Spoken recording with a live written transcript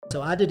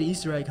So I did the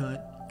Easter egg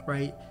hunt,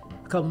 right?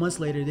 A couple months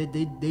later, they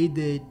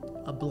did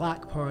a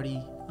block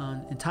party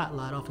in Tot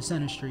Lot off of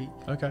Center Street.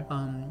 Okay.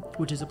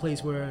 Which is a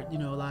place where, you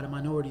know, a lot of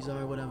minorities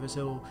are or whatever.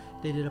 So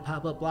they did a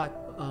pop-up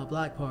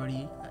block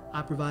party.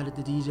 I provided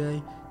the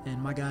DJ,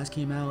 and my guys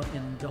came out,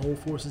 and the whole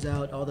force is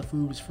out. All the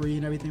food was free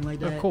and everything like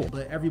that. Oh, cool.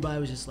 But everybody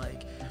was just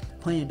like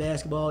playing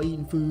basketball,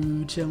 eating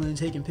food, chilling,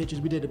 taking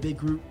pictures. We did a big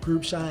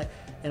group shot,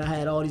 and I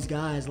had all these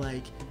guys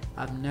like,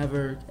 I've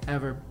never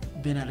ever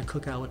been at a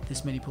cookout with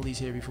this many police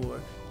here before.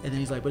 And then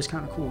he's like, but it's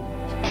kind of cool.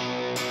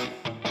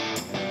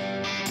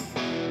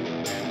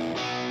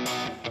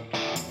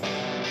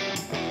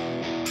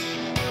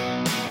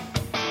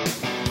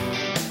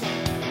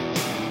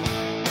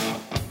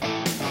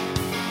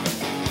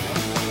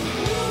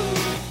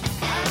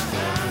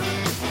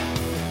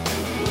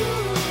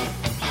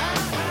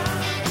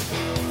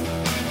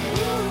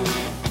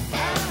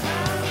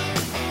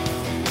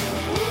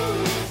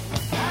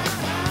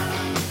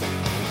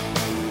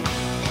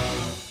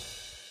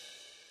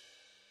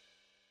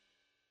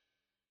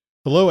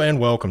 Hello and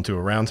welcome to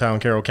Around Town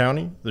Carroll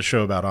County, the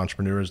show about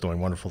entrepreneurs doing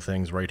wonderful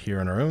things right here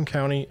in our own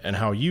county and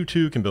how you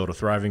too can build a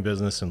thriving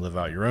business and live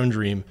out your own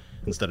dream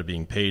instead of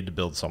being paid to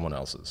build someone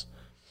else's.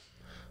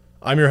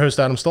 I'm your host,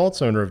 Adam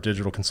Stoltz, owner of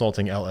Digital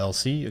Consulting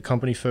LLC, a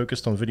company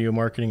focused on video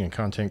marketing and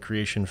content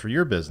creation for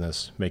your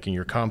business, making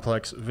your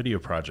complex video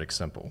projects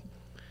simple.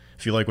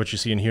 If you like what you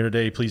see and hear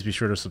today, please be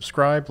sure to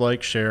subscribe,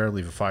 like, share,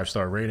 leave a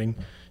 5-star rating.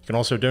 You can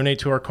also donate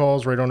to our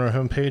cause right on our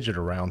homepage at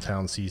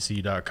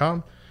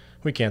aroundtowncc.com.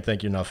 We can't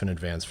thank you enough in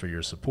advance for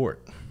your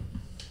support.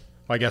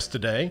 My guest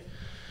today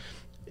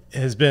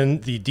has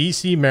been the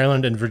DC,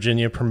 Maryland, and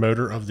Virginia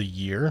Promoter of the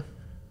Year.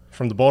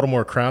 From the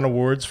Baltimore Crown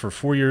Awards for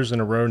 4 years in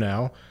a row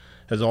now,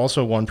 has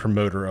also won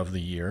Promoter of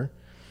the Year.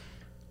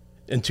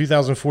 In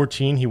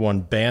 2014, he won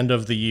Band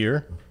of the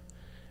Year.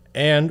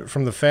 And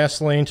from the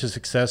Fast Lane to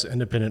Success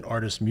Independent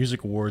Artist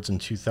Music Awards in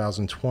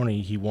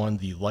 2020, he won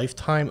the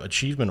Lifetime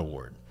Achievement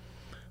Award.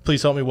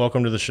 Please help me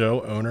welcome to the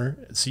show, owner,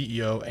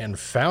 CEO, and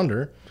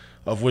founder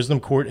of Wisdom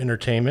Court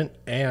Entertainment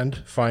and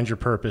Find Your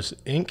Purpose,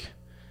 Inc.,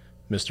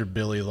 Mr.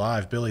 Billy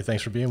Live. Billy,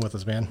 thanks for being with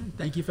us, man.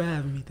 Thank you for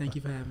having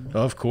me.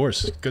 Of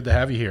course. Good to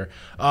have you here.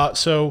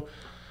 So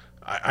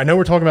I know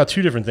we're talking about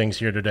two different things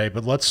here today,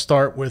 but let's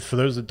start with, for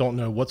those that don't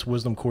know, what's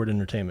Wisdom Court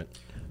Entertainment?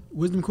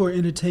 Wisdom Court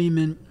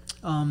Entertainment,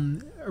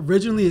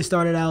 originally it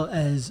started out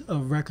as a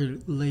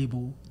record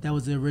label. That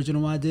was the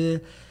original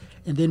idea.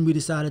 And then we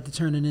decided to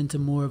turn it into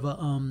more of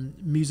a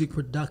music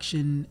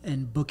production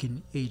and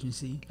booking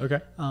agency.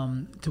 Okay.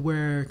 To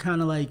where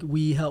kind of like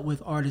we help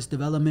with artist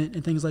development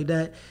and things like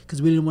that,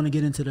 because we didn't want to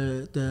get into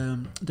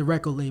the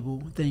record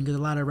label thing, because a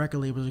lot of record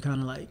labels are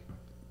kind of like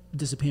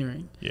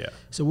disappearing. Yeah.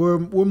 So we're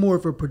more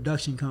of a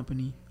production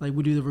company. Like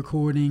we do the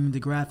recording,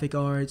 the graphic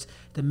arts,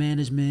 the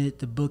management,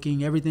 the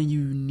booking, everything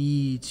you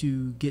need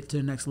to get to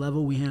the next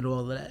level. We handle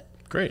all of that.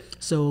 Great.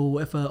 So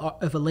if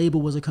a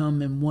label was to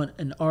come and want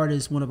an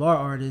artist, one of our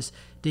artists,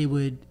 they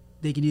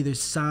can either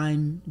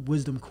sign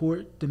Wisdom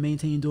Court to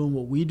maintain doing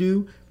what we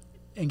do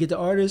and get the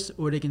artist,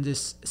 or they can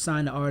just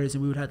sign the artist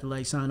and we would have to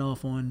like sign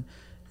off on,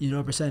 you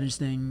know, a percentage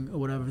thing or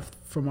whatever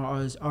from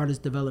our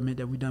artist development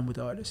that we've done with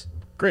the artists.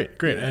 Great.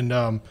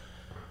 And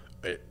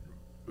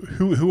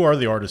who are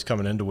the artists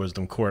coming into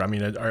Wisdom Court? I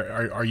mean,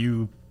 are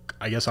you,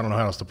 I guess I don't know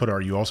how else to put it,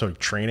 are you also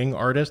training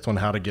artists on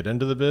how to get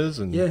into the biz?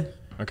 And yeah.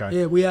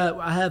 Okay. Yeah,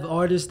 I have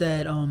artists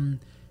that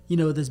you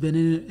know, that's been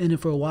in it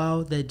for a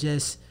while that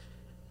just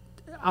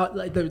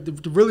to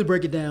really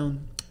break it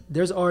down.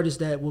 There's artists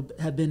that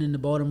have been in the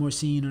Baltimore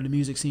scene or the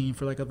music scene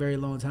for like a very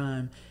long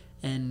time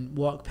and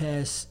walked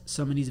past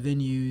some of these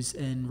venues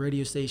and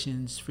radio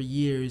stations for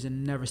years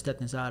and never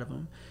stepped inside of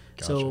them.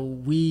 Gotcha. So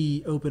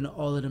we open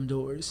all of them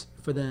doors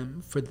for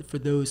them for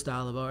those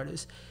style of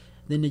artists.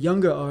 Then the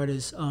younger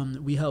artists,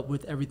 we help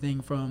with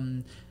everything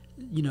from,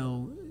 you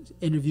know,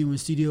 interview and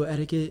studio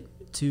etiquette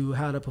to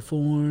how to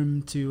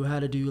perform, to how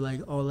to do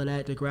like all of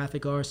that, the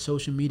graphic arts,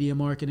 social media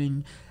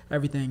marketing,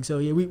 everything. So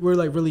yeah, we're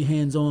like really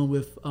hands-on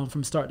with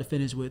from start to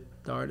finish with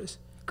the artists.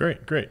 Great.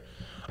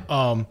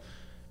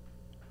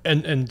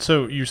 And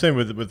so you're saying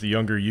with the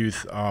younger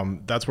youth,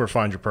 that's where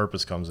Find Your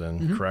Purpose comes in,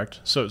 mm-hmm. correct?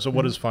 So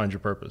what is Find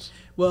Your Purpose?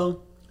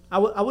 Well,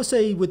 I would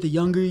say with the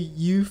younger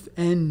youth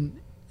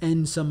and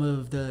some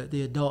of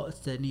the adults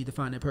that need to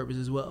find their purpose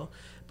as well.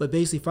 But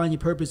basically, Find Your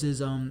Purpose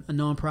is a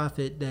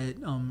nonprofit that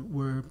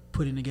we're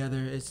putting together.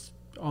 It's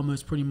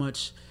almost pretty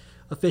much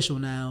official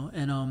now.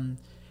 And I'm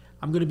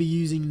going to be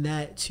using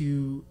that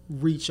to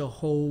reach a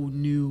whole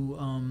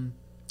new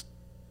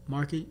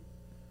market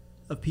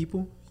of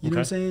people. You know what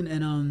I'm saying?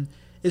 And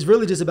it's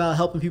really just about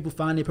helping people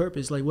find their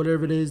purpose, like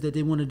whatever it is that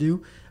they want to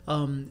do.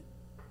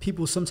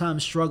 People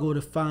sometimes struggle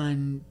to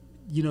find,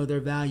 you know, their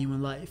value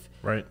in life.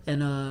 Right.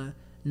 And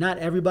not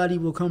everybody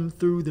will come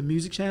through the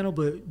music channel,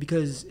 but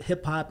because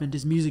hip hop and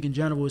just music in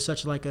general is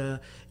such like a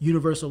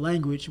universal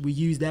language, we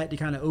use that to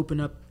kind of open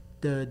up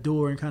the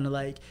door and kind of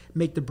like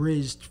make the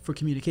bridge for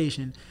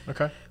communication.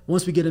 Okay.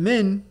 Once we get them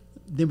in,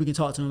 then we can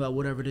talk to them about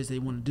whatever it is they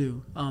want to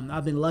do.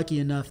 I've been lucky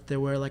enough that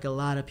where like a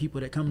lot of people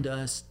that come to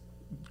us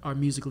are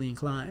musically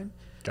inclined.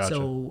 Gotcha.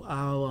 So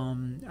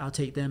I'll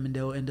take them, and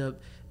they'll end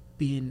up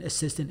being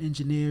assistant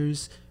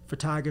engineers,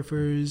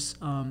 photographers,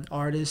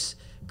 artists,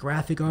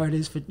 graphic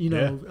artists,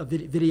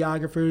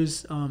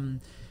 videographers,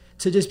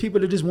 to just people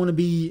that just want to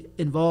be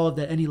involved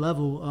at any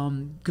level.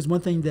 Because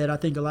one thing that I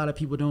think a lot of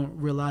people don't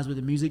realize with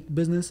the music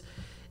business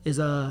is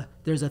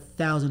there's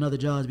 1,000 other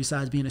jobs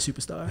besides being a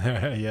superstar.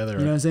 Yeah, there.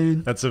 You know what I'm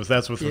saying?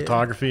 That's with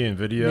photography and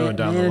video and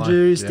down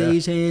managers, the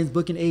line. stage hands,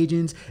 booking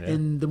agents,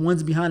 and the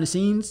ones behind the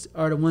scenes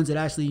are the ones that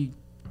actually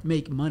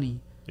make money.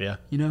 Yeah.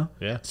 You know?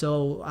 Yeah.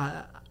 So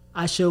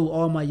I show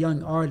all my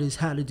young artists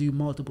how to do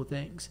multiple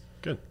things.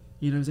 Good.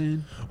 You know what I'm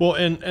saying? Well,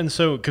 and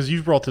so because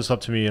you've brought this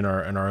up to me in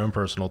our own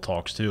personal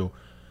talks too,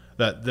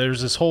 that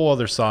there's this whole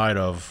other side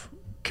of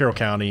Carroll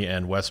County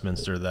and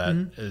Westminster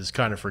that is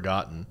kind of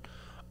forgotten.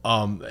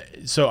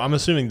 So I'm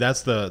assuming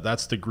that's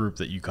the group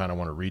that you kind of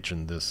want to reach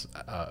in this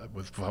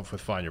with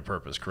Find Your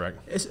Purpose,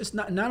 correct? It's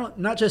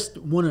not just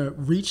want to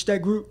reach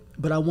that group,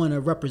 but I want to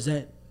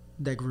represent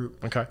that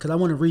group. Okay. Because I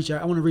want to reach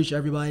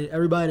everybody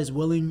that's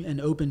willing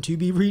and open to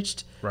be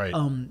reached. Right.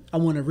 I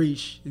want to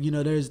reach.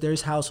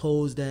 There's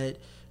households that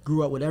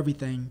grew up with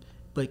everything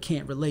but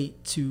can't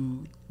relate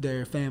to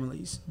their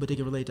families, but they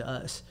can relate to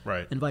us.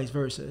 Right. And vice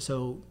versa.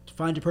 So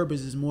Find Your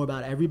Purpose is more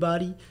about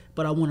everybody,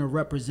 but I want to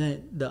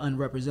represent the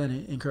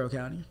unrepresented in Carroll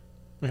County.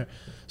 Okay.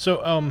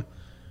 So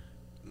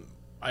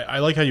I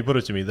like how you put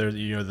it to me. There,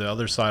 the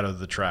other side of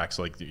the tracks,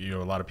 like a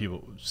lot of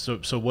people.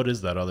 So what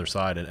is that other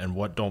side, and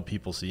what don't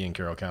people see in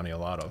Carroll County a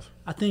lot of?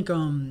 I think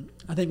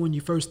when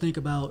you first think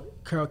about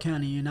Carroll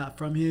County, you're not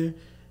from here.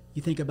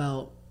 You think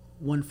about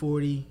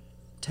 140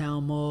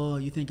 Town Mall.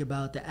 You think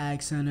about the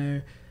Ag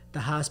Center, the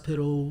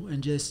hospital,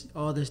 and just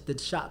all the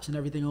shops and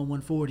everything on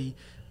 140.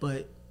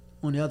 But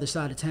on the other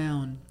side of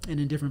town and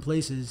in different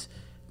places,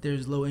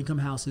 there's low-income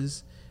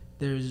houses.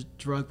 There's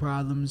drug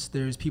problems.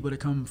 There's people that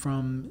come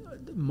from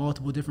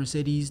multiple different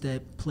cities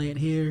that plant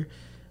here,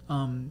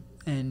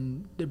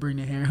 and they bring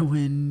the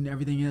heroin,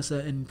 everything else,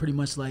 and pretty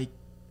much like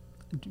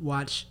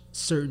watch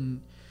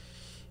certain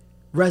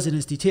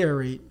residents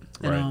deteriorate.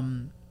 Right.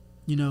 And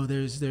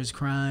there's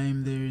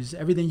crime. There's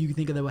everything you can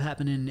think of that would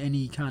happen in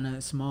any kind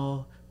of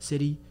small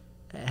city.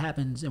 It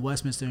happens in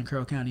Westminster and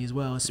Carroll County as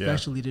well,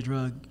 especially the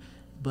drug,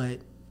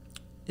 but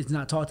it's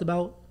not talked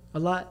about a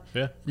lot.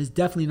 Yeah. And it's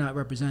definitely not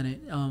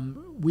represented.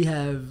 We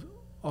have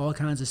all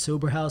kinds of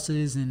sober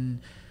houses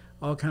and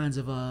all kinds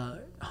of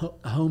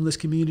homeless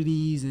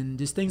communities and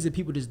just things that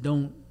people just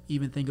don't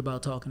even think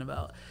about talking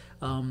about.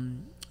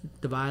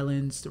 The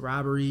violence, the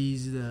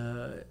robberies,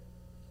 the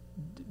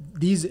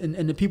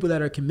people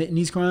that are committing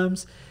these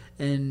crimes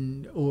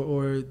and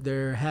or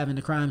they're having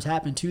the crimes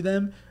happen to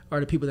them are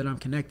the people that I'm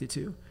connected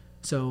to.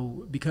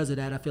 So because of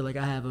that, I feel like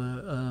I have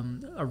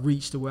a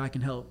reach to where I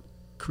can help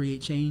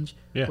create change,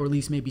 or at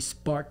least maybe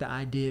spark the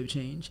idea of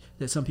change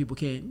that some people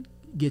can't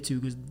get to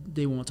because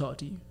they won't talk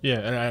to you.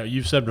 Yeah, and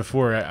you've said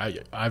before,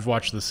 I've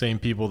watched the same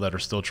people that are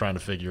still trying to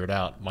figure it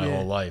out my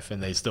whole life,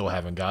 and they still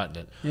haven't gotten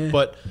it. Yeah.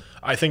 But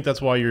I think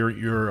that's why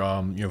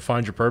your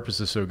Find Your Purpose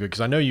is so good,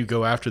 because I know you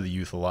go after the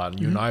youth a lot, and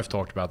you and I have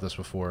talked about this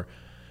before.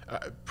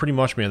 Pretty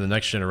much, man, the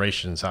next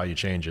generation is how you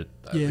change it.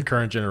 The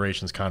current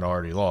generation's kind of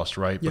already lost,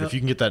 right? But if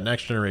you can get that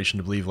next generation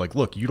to believe, like,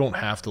 look, you don't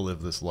have to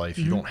live this life.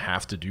 You don't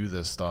have to do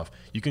this stuff.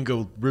 You can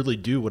go really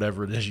do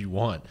whatever it is you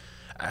want.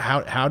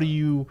 How do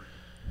you...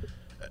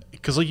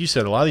 Because like you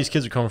said, a lot of these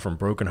kids are coming from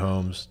broken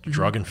homes,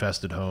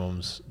 drug-infested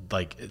homes.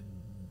 Like,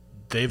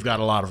 they've got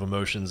a lot of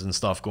emotions and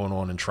stuff going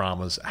on and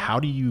traumas. How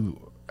do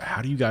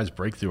you guys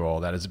break through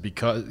all that? Is it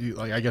because,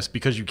 like, I guess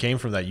because you came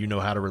from that, you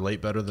know how to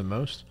relate better than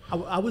most?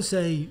 I would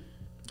say...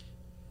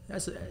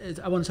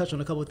 I want to touch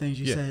on a couple of things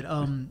you said.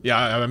 I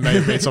may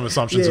have made some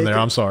assumptions in there.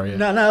 I'm sorry.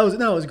 No,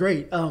 it was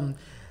great.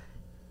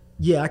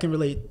 I can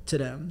relate to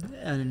them,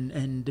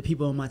 and the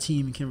people on my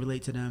team can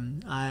relate to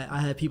them. I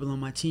had people on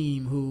my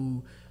team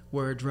who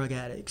were drug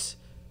addicts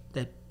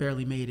that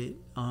barely made it,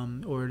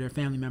 or their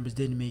family members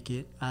didn't make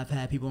it. I've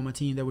had people on my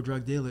team that were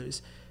drug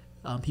dealers,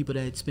 people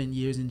that spent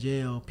years in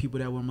jail, people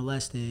that were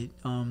molested,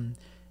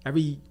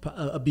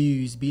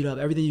 abused, beat up,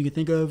 everything you can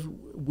think of.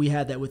 We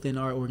had that within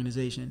our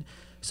organization.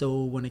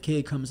 So when a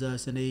kid comes to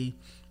us and they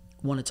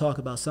want to talk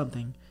about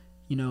something,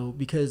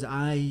 because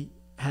I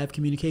have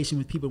communication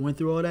with people who went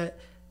through all that,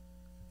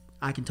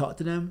 I can talk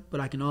to them, but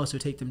I can also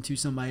take them to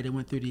somebody that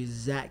went through the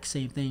exact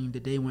same thing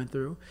that they went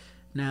through.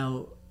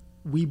 Now,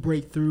 we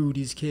break through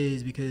these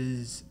kids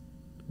because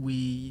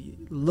we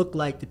look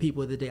like the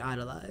people that they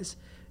idolize.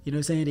 You know what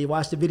I'm saying? They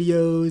watch the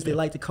videos, they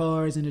like the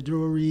cars and the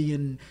jewelry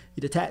and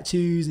the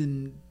tattoos,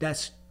 and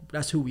that's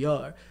who we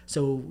are.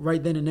 So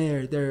right then and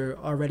there, they're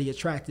already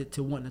attracted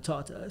to wanting to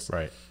talk to us.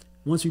 Right.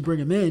 Once we bring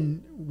them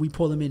in, we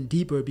pull them in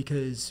deeper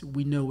because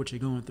we know what you're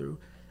going through.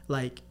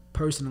 Like,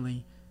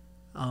 personally,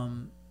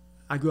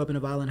 I grew up in a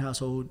violent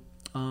household.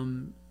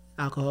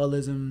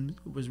 Alcoholism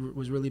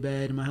was really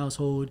bad in my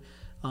household.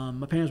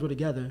 My parents were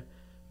together,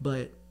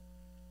 but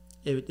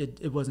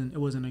it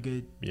wasn't a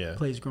good Yeah.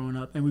 place growing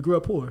up, and we grew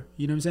up poor.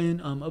 You know what I'm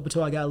saying? Up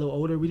until I got a little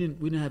older, we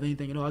didn't have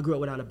anything at all. I grew up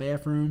without a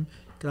bathroom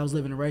because I was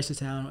living in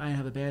Reisterstown. I didn't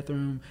have a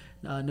bathroom,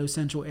 no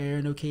central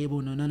air, no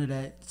cable, no none of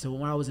that. So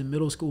when I was in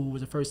middle school,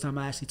 was the first time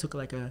I actually took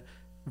like a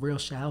real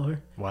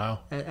shower Wow.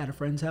 at a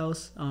friend's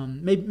house.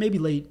 Maybe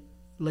late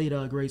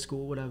grade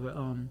school,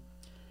 whatever.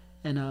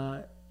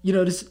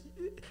 This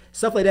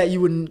stuff like that you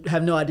wouldn't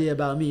have no idea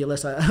about me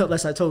unless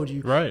I told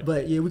you. Right.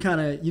 But yeah, we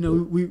kind of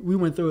we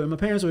went through it. My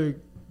parents were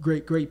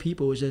great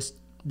people. It's just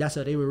that's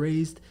how they were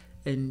raised,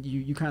 and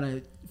you kind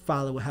of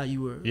follow how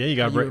you were. Yeah, you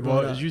got to break. Well,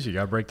 up. as usually, you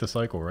got to break the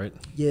cycle, right?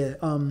 Yeah.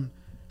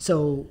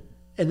 So,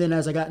 and then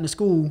as I got into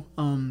school,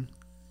 I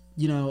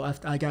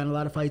got in a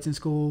lot of fights in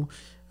school.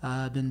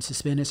 I've been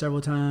suspended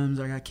several times.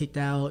 I got kicked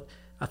out.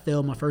 I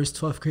failed my first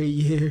 12th grade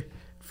year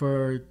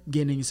for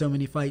getting in so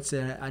many fights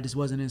that I just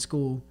wasn't in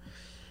school.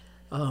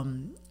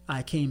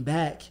 I came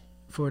back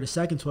for the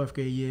second 12th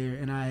grade year,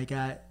 and I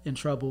got in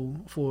trouble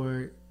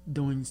for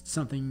doing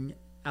something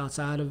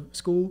outside of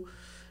school,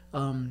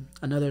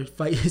 another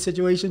fight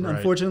situation, Right.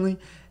 unfortunately,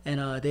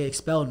 and they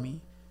expelled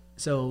me.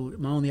 So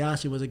my only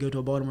option was to go to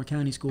a Baltimore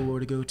County school or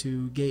to go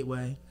to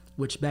Gateway,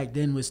 which back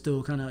then was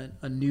still kind of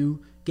a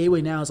new.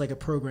 Gateway now is like a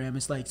program.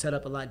 It's like set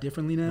up a lot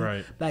differently now.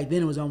 Right. Back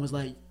then it was almost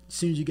like as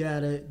soon as you get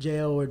out of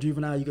jail or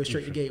juvenile, you go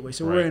straight to Gateway.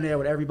 So Right. we're in there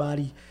with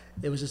everybody.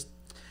 It was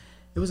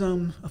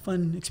a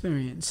fun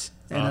experience.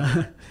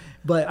 And,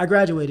 but I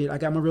graduated. I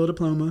got my real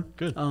diploma.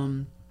 Good.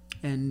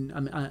 And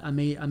I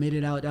made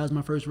it out. That was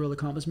my first real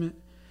accomplishment.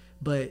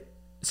 But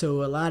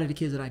so a lot of the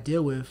kids that I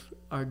deal with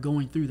are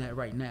going through that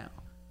right now.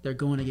 They're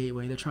going to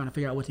Gateway. They're trying to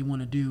figure out what they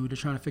want to do. They're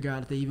trying to figure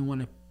out if they even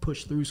want to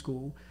push through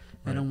school.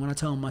 Right. And when I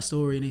tell them my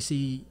story and they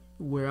see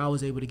where I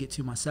was able to get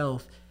to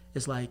myself,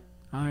 it's like,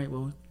 all right,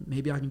 well,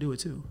 maybe I can do it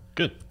too.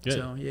 Good.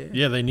 So, yeah.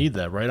 Yeah, they need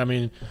that, right? I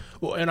mean,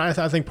 well, and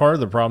I think part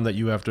of the problem that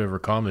you have to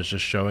overcome is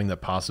just showing that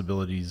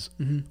possibilities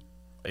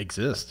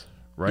exist,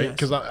 right? Yes.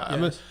 Because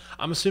Yes.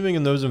 I'm assuming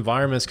in those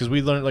environments, because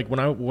we learned, like when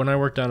I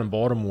worked down in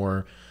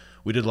Baltimore,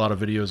 we did a lot of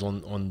videos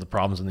on the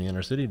problems in the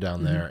inner city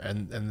down there,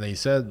 and they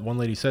said, one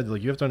lady said,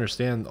 like, you have to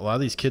understand, a lot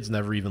of these kids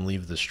never even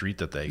leave the street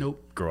that they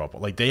Nope. grow up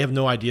on. Like, they have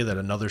no idea that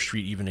another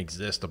street even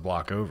exists a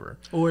block over.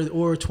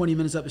 Or 20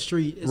 minutes up the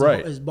street is,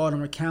 Right. is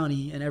Baltimore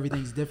County, and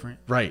everything's different.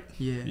 Right.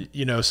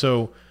 Yeah.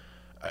 So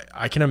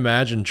I can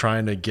imagine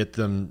trying to get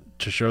them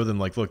to show them,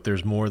 like, look,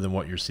 there's more than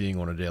what you're seeing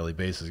on a daily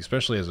basis,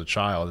 especially as a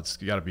child. It's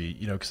got to be,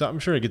 because I'm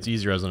sure it gets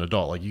easier as an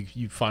adult. Like,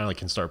 you finally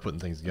can start putting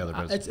things together.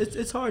 But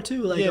It's hard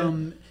too. Like, Yeah.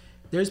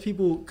 there's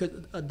people, cause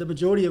the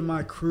majority of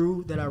my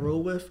crew that I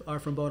roll with are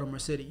from Baltimore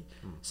City.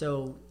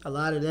 So a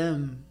lot of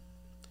them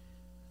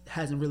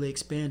hasn't really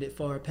expanded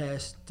far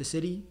past the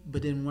city.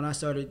 But then when I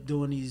started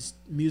doing these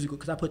musical,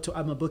 because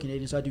I'm a booking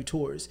agent, so I do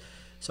tours.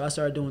 So I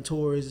started doing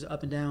tours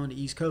up and down the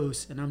East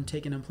Coast, and I'm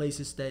taking them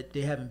places that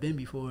they haven't been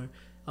before.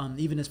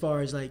 Even as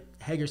far as like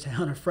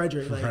Hagerstown or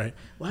Frederick, like, Right.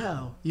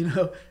 wow,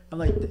 I'm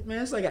like,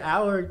 man, it's like an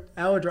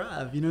hour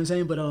drive, you know what I'm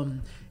saying? But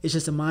it's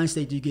just a mind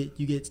state you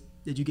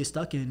get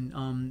stuck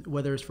in,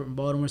 whether it's from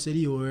Baltimore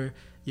City or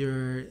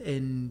you're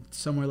in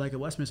somewhere like a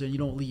Westminster and you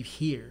don't leave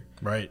here,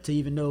 right. to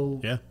even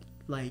know, Yeah.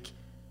 like,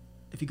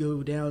 if you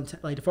go down,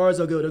 like, the far as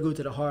they'll go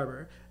to the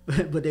harbor,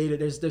 but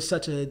there's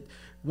such a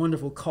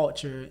wonderful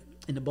culture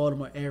in the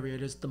Baltimore area.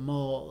 There's the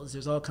malls,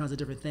 there's all kinds of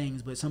different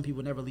things, but some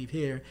people never leave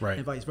here, Right.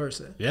 and vice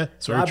versa. Yeah.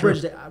 So Very I true.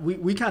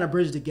 bridged we kind of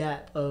bridged the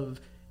gap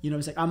of,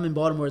 it's like I'm in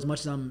Baltimore as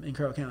much as I'm in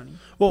Carroll County.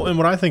 Well, and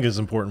what I think is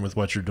important with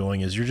what you're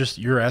doing is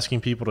you're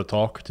asking people to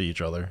talk to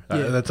each other.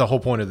 Yeah. That's the whole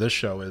point of this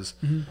show is,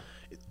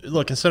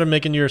 look, instead of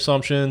making your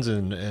assumptions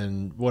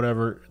and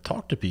whatever,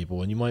 talk to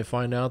people, and you might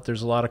find out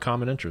there's a lot of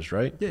common interest,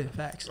 right? Yeah,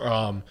 facts.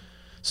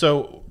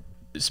 So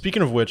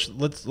speaking of which,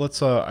 let's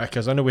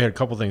because I know we had a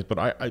couple things, but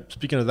I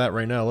speaking of that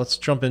right now, let's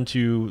jump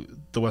into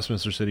the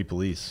Westminster City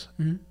Police.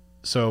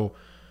 So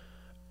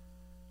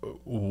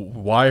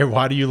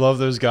why do you love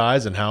those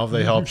guys, and how have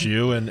they helped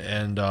you,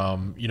 and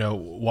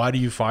why do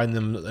you find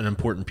them an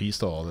important piece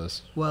to all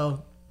this?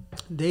 Well,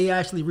 they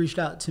actually reached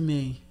out to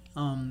me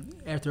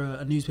after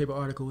a newspaper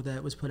article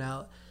that was put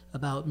out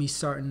about me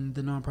starting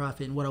the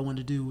nonprofit and what I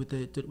wanted to do with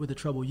the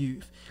troubled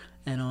youth.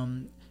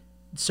 And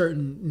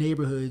certain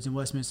neighborhoods in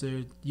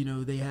Westminster,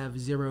 they have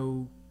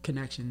zero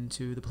connection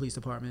to the police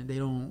department. They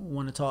don't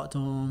want to talk to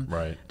them.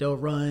 Right. They'll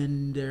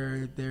run.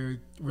 They're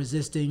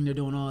resisting. They're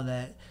doing all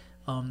that.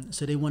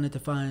 So they wanted to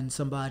find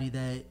somebody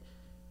that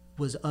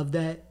was of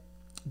that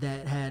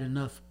had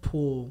enough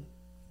pull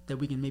that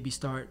we can maybe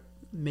start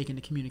making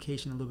the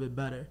communication a little bit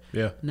better.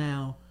 Yeah.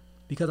 Now,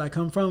 because I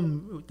come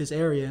from this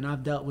area and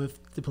I've dealt with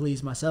the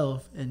police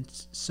myself in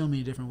so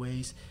many different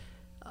ways,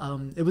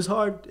 it was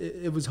hard.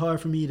 It was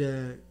hard for me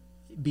to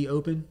be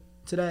open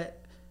to that,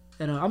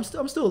 and I'm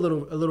still a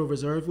little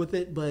reserved with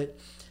it. But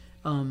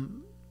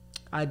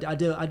I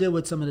deal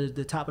with some of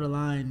the top of the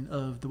line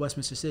of the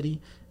Westminster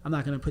City. I'm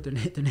not going to put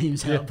their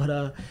names out,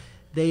 but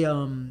they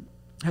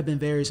have been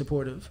very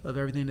supportive of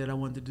everything that I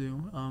wanted to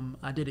do.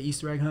 I did an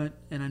Easter egg hunt,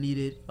 and I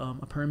needed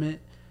a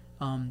permit.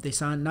 They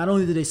signed. Not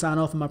only did they sign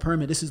off on my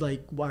permit, this is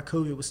like why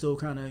COVID was still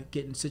kind of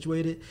getting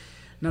situated.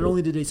 Not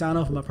only did they sign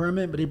off on my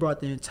permit, but they brought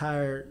the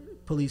entire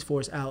police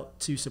force out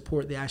to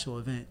support the actual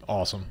event.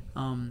 Awesome.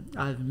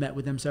 I've met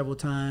with them several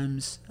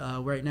times.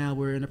 Right now,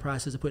 we're in the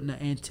process of putting an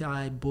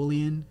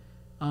anti-bullying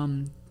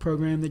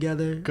program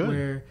together. Good.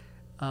 Where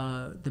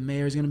the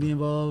mayor is going to be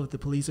involved, the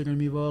police are going to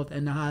be involved,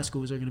 and the high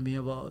schools are going to be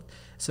involved.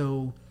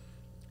 So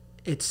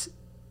it's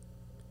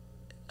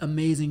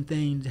amazing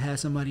thing to have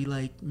somebody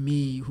like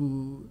me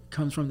who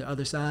comes from the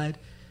other side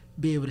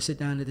be able to sit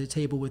down at the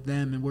table with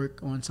them and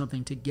work on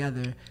something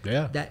together.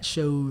 Yeah. That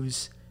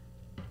shows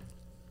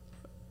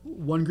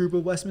one group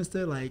of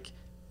Westminster, like,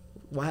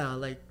 wow,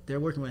 like they're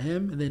working with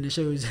him, and then it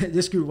shows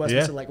this group of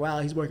Westminster, like, wow,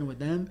 he's working with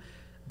them.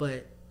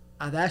 But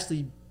I've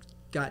actually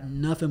got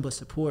nothing but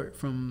support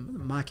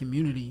from my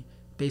community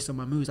based on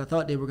my moves. I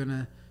thought they were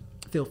gonna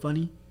feel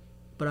funny,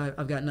 but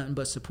I've got nothing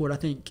but support. I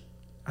think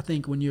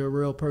when you're a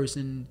real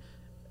person,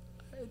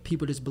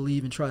 people just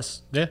believe and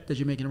trust that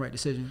you're making the right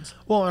decisions.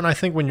 Well, and I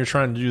think when you're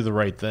trying to do the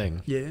right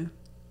thing,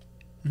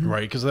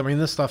 right? Because I mean,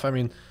 this stuff. I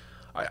mean,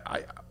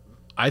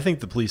 I think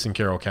the police in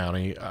Carroll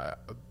County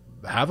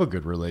have a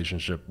good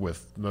relationship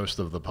with most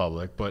of the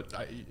public, but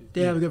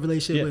they have a good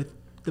relationship with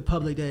the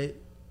public that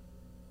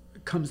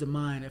comes to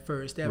mind at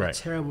first. They have a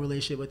terrible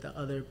relationship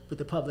with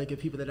the public and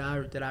people that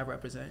I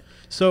represent.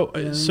 So,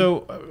 I'm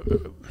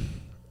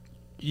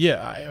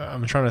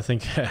trying to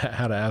think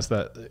how to ask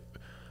that.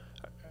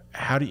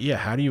 How do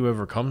you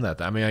overcome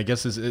that? I mean, I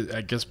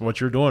guess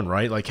what you're doing,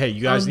 right? Like, hey,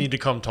 you guys need to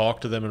come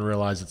talk to them and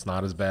realize it's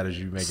not as bad as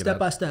you make it step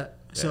by step.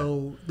 Yeah.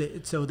 So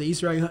the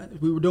Easter egg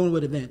hunt, we were doing it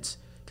with events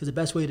because the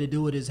best way to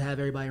do it is have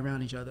everybody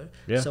around each other.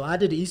 Yeah. So I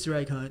did the Easter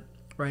egg hunt,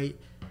 right?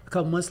 A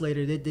couple months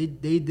later, they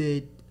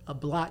did a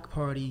block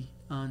party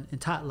in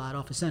Tot Lot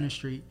off of Center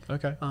Street.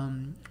 Okay.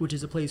 Which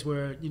is a place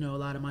where a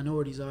lot of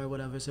minorities are or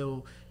whatever.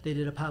 So they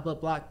did a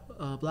pop-up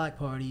block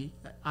party.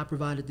 I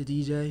provided the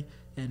DJ.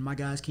 And my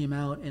guys came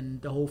out, and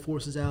the whole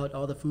force was out.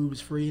 All the food was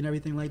free and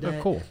everything like that.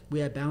 Oh, cool. We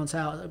had bounce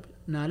house.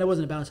 No, there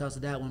wasn't a bounce house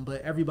at that one,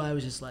 but everybody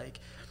was just like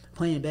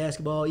playing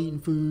basketball, eating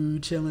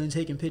food, chilling,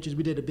 taking pictures.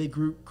 We did a big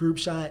group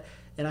shot,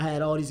 and I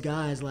had all these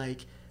guys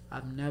like,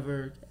 I've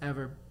never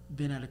ever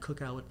been at a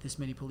cookout with this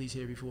many police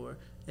here before.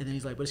 And then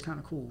he's like, but it's kind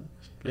of cool.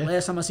 Yeah.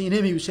 Last time I seen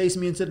him, he was chasing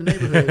me into the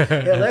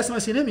neighborhood. Last time I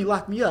seen him, he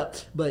locked me up.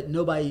 But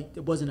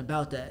it wasn't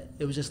about that.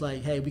 It was just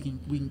like, hey, we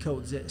can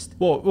coexist.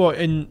 Well,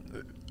 and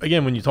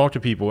again, when you talk to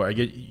people,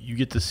 you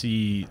get to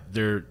see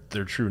their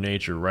true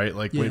nature, right?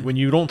 Like when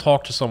you don't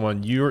talk to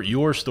someone,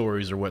 your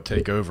stories are what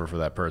take over for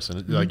that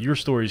person. Mm-hmm. Like your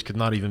stories could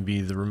not even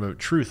be the remote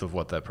truth of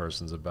what that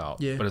person's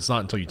about. Yeah. But it's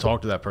not until you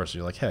talk to that person,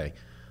 you're like, hey,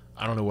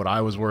 I don't know what I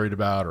was worried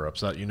about or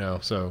upset,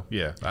 So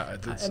yeah,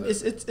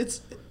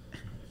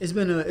 it's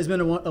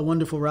been a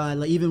wonderful ride.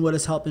 Like even with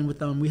us helping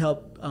with we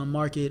help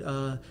market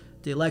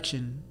the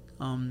election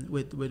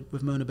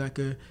with Mona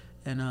Becker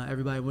and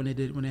everybody when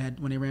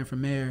they ran for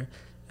mayor.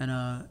 And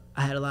I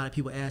had a lot of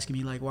people asking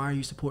me, like, why are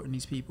you supporting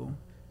these people?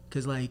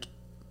 Because, like,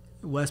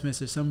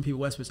 some people in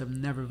Westminster have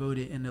never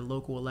voted in a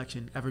local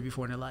election ever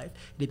before in their life.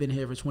 They've been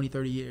here for 20,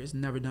 30 years,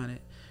 never done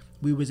it.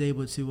 We was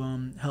able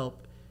to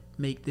help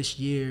make this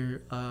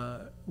year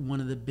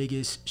one of the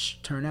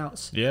biggest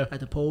turnouts at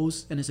the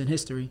polls, and it's in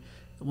history.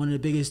 One of the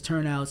biggest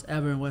turnouts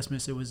ever in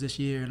Westminster was this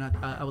year, and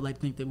I would like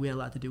to think that we had a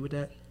lot to do with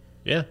that.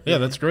 Yeah,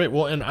 that's great.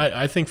 Well, and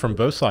I think from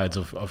both sides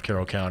of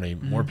Carroll County,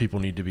 more people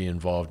need to be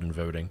involved in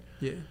voting.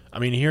 Yeah. I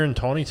mean, here in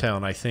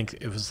Tawnytown, I think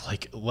it was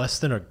like less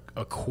than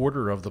a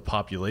quarter of the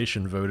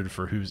population voted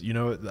for who's,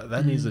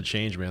 that needs to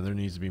change, man. There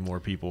needs to be more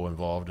people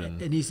involved.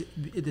 It needs,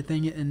 the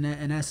thing, and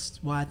that's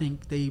why I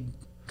think they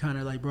kind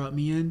of like brought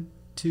me in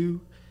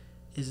too,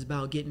 is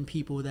about getting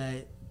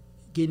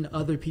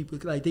other people,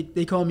 like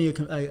they call me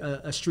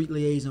a street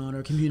liaison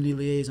or community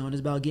liaison. It's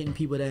about getting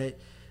people that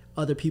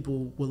other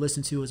people will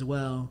listen to as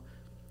well,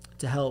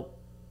 to help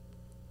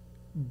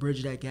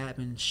bridge that gap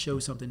and show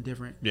something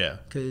different. Yeah.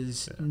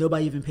 Because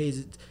nobody even pays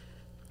it.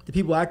 The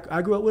people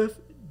I grew up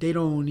with, they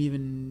don't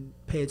even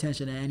pay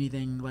attention to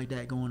anything like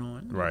that going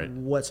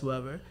on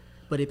whatsoever.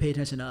 But they pay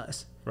attention to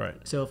us. Right.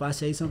 So if I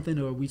say something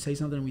or we say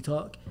something and we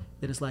talk,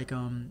 then it's like,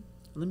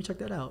 let me check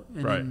that out.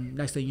 And then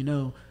next thing you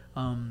know,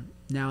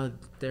 now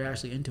they're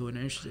actually into it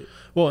and interested.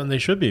 Well, and they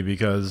should be,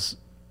 because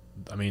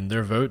I mean,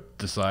 their vote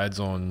decides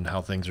on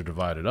how things are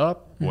divided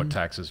up, what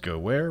taxes go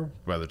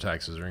whether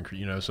taxes are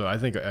increased. So I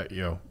think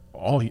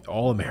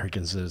all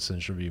American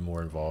citizens should be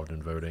more involved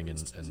in voting,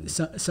 and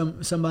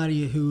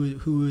somebody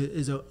who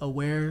is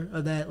aware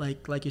of that,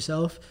 like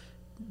yourself,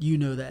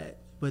 that.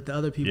 But the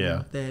other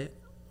people that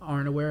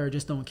aren't aware or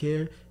just don't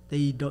care,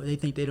 they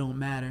think they don't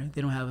matter,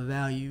 they don't have a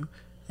value,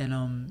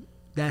 and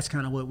that's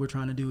kind of what we're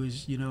trying to do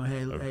is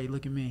hey,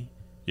 look at me.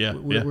 Yeah,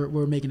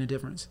 we're making a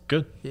difference.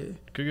 Good. Yeah.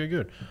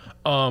 Good.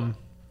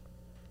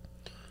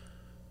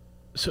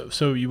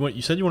 So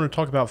you said you want to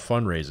talk about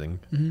fundraising,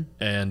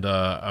 and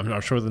I'm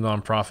not sure the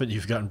nonprofit,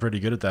 you've gotten pretty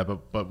good at that,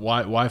 but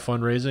why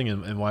fundraising,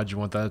 and why did you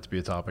want that to be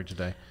a topic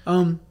today?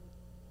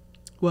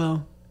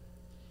 Well,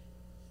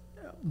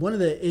 one of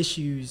the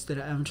issues that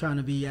I'm trying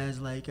to be as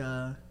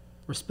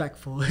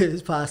respectful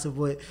as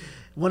possible.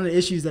 One of the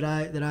issues that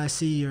I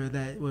see or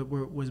that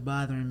was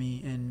bothering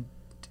me in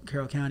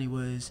Carroll County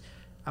was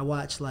I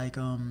watched like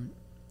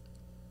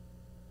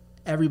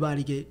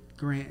everybody get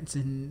grants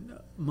and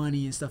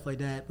money and stuff like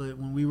that, but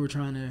when we were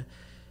trying to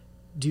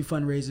do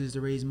fundraisers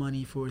to raise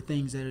money for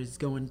things that is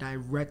going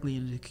directly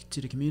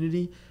into the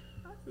community,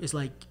 it's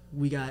like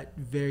we got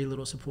very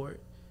little support,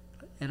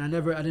 and I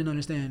didn't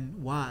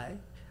understand why.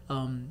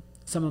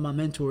 Some of my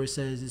mentors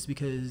says it's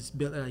because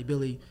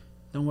Billy,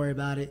 don't worry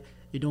about it.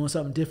 You're doing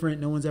something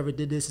different. No one's ever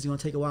did this. It's going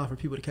to take a while for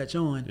people to catch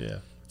on. Yeah.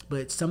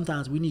 But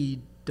sometimes we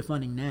need the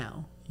funding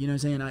now. You know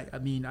what I'm saying? I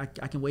mean, I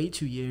can wait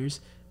 2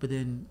 years, but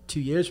then 2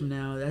 years from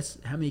now, that's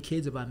how many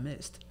kids have I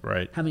missed?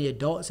 Right. How many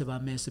adults have I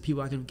missed? The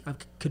people I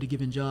could have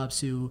given jobs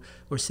to,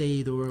 or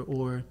saved,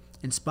 or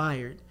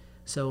inspired.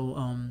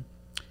 So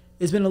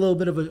it's been a little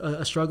bit of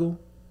a struggle,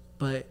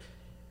 but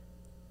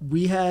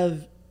we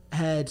have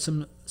had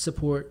some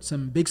support,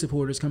 some big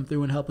supporters come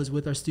through and help us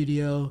with our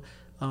studio,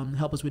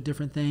 help us with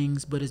different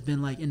things. But it's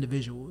been like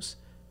individuals.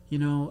 You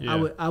know,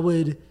 Yeah. I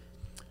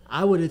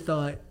would have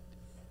thought,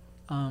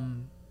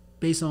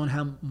 based on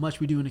how much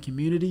we do in the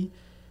community,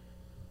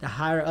 the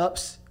higher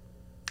ups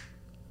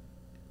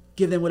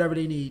give them whatever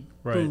they need.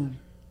 Right. Boom.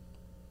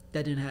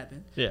 That didn't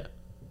happen. Yeah.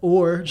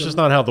 Or It's just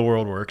not how the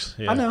world works.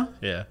 Yeah. I know.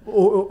 Yeah.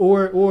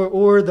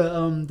 Or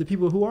the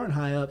people who aren't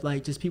high up,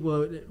 like just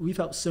people. We've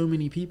helped so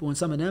many people, and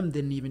some of them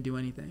didn't even do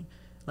anything.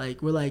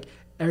 Like we're like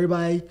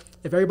everybody.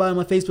 If everybody on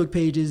my Facebook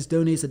pages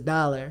donates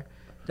 $1,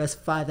 that's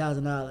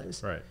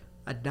 $5,000. Right.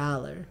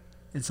 $1,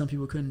 and some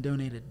people couldn't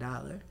donate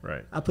 $1.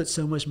 Right. I put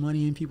so much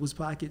money in people's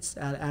pockets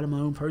out of my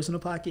own personal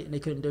pocket, and they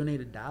couldn't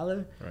donate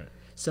 $1. Right.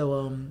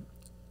 So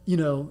you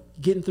know,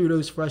 getting through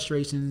those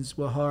frustrations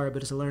were hard,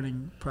 but it's a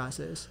learning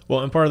process.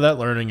 Well, and part of that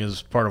learning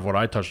is part of what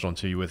I touched on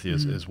to you with you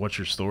is what's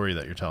your story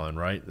that you're telling,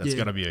 right? That's Yeah.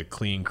 got to be a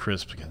clean,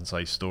 crisp,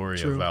 concise story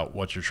True. about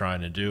what you're trying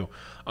to do.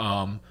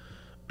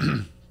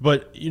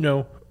 But, you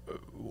know,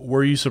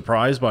 were you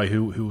surprised by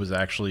who was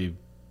actually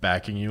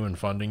backing you and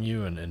funding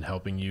you and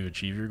helping you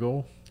achieve your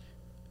goal?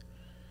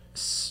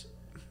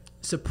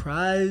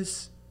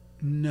 Surprise?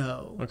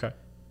 No. Okay.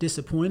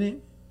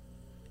 Disappointed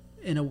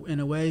in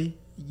a way.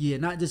 Yeah,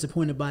 not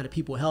disappointed by the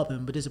people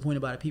helping, but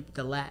disappointed by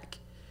the lack.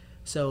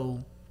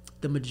 So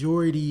the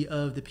majority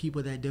of the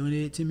people that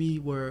donated to me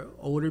were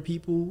older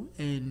people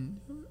and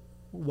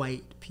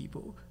white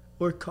people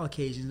or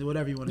Caucasians or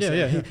whatever you want to say.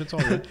 Yeah, it's all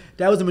good.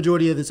 That was the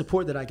majority of the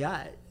support that I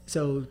got.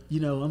 So,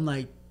 you know, I'm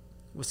like,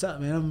 what's up,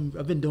 man?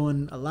 I've been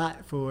doing a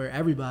lot for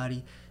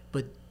everybody,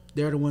 but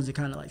they're the ones that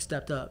kind of like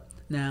stepped up.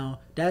 Now,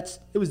 it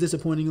was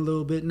disappointing a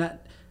little bit.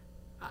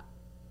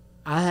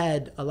 I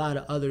had a lot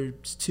of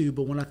others too,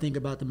 but when I think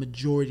about the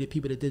majority of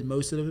people that did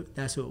most of it,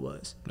 that's who it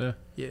was. Yeah.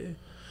 Yeah.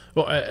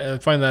 Well, I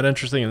find that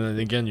interesting. And then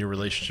again, your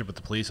relationship with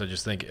the police, I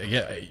just think,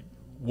 again,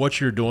 what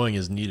you're doing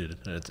is needed.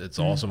 It's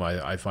awesome.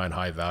 I find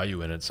high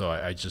value in it. So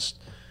I just,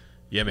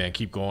 yeah, man,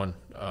 keep going.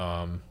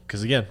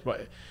 Because again,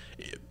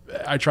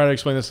 I try to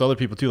explain this to other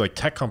people too. Like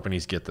tech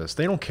companies get this.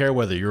 They don't care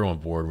whether you're on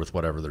board with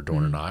whatever they're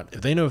doing or not.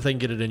 If they know if they can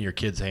get it in your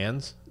kid's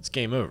hands, it's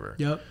game over.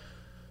 Yep.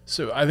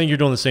 So I think you're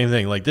doing the same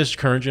thing. Like this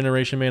current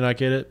generation may not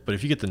get it, but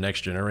if you get the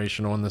next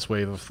generation on this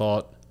wave of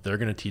thought, they're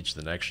going to teach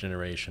the next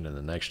generation and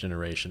the next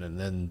generation,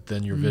 and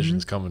then your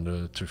vision's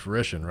coming to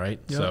fruition, right?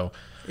 Yep. So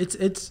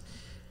it's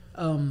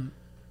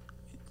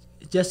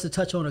just to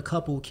touch on a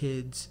couple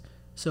kids.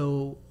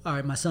 So all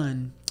right, my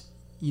son,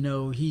 you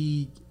know,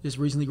 he just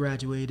recently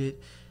graduated.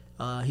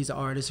 He's an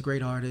artist, a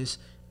great artist,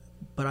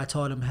 but I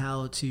taught him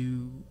the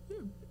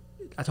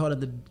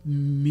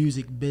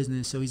music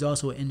business. So he's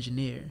also an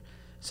engineer.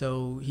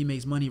 So he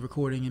makes money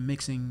recording and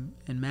mixing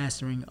and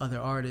mastering other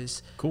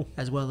artists, cool,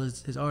 as well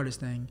as his artist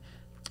thing.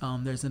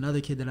 There's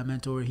another kid that I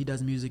mentor. He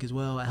does music as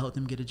well. I helped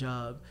him get a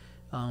job.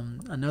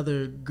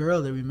 Another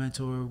girl that we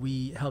mentor,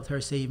 we helped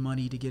her save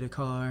money to get a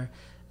car.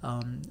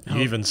 You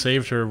even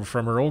saved her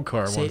from her old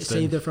car once.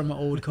 Saved her from an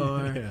old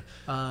car.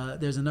 Yeah.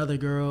 There's another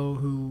girl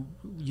who,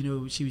 you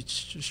know, she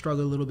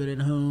struggled a little bit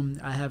at home.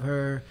 I have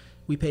her.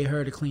 We pay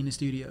her to clean the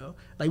studio.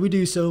 Like we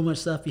do so much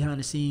stuff behind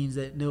the scenes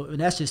and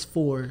that's just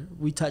 4.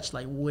 We touch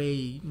like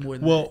way more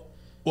than that.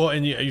 Well,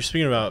 and you're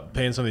speaking about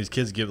paying some of these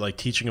kids,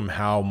 teaching them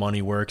how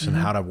money works and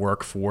how to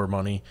work for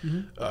money.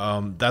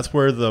 That's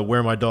where the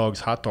Where My Dog's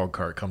hot dog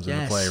cart comes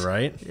into play,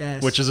 right?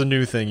 Yes. Which is a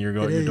new thing you're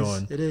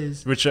doing. It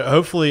is. Which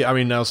hopefully, I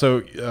mean, now,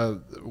 so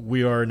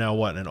we are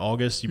now in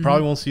August? You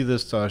probably won't see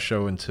this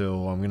show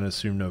until, I'm going to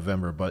assume,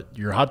 November, but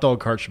your hot dog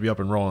cart should be up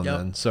and rolling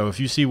then. So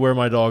if you see Where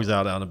My Dog's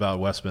out and about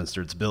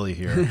Westminster, it's Billy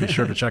here. Be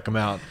sure to check him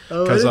out.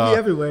 It'll be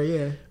everywhere,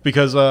 yeah.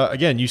 Because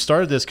again, you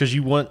started this because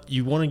you want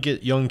to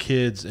get young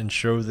kids and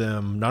show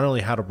them not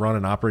only how to run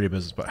and operate a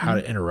business, but how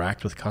to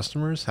interact with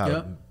customers, how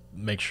to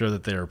make sure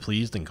that they are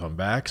pleased and come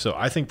back. So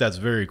I think that's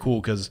very cool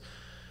because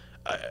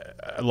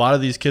a lot of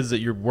these kids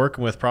that you're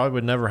working with probably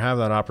would never have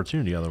that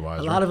opportunity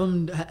otherwise. A lot of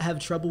them have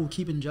trouble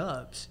keeping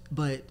jobs,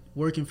 but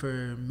working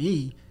for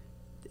me,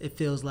 it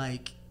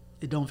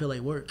don't feel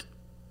like work.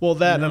 Well,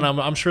 that, and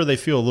I'm sure they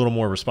feel a little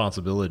more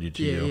responsibility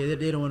to you. Yeah,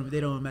 they don't want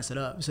to mess it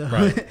up. So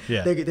Right.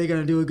 Yeah. they're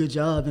gonna do a good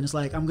job, and it's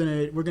like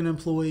we're gonna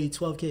employ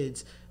 12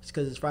 kids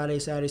because it's Friday,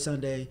 Saturday,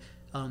 Sunday,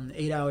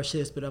 8-hour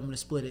shifts, but I'm gonna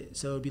split it.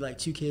 So it'd be like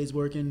 2 kids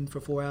working for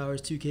 4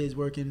 hours, 2 kids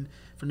working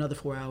for another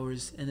 4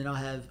 hours, and then I'll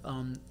have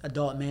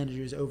adult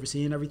managers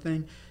overseeing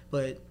everything.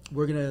 But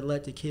we're gonna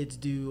let the kids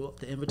do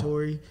the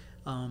inventory,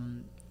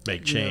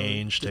 Make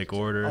change, take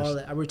orders. all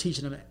that. We're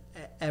teaching them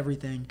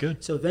everything.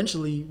 Good. So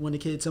eventually, when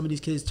some of these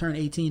kids turn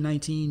 18,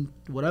 19,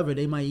 whatever,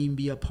 they might even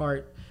be a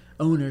part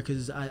owner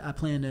because I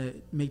plan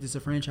to make this a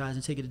franchise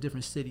and take it to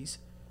different cities.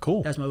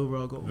 Cool. That's my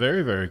overall goal.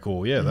 Very, very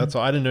cool. Yeah, that's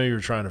all. I didn't know you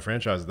were trying to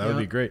franchise it. That would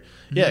be great.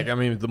 Yeah, I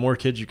mean, the more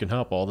kids you can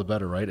help, all the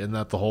better, right? Isn't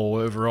that the whole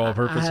overall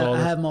purpose? I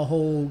have my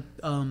whole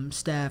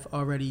staff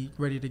already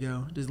ready to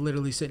go. Just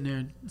literally sitting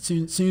there.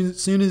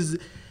 Soon as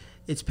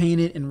it's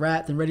painted and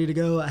wrapped and ready to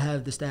go, I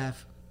have the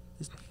staff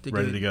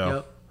ready to go.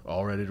 Yep.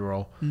 All ready to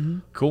roll. Mm-hmm.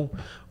 Cool.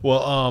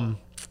 Well, I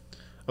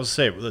was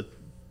say let's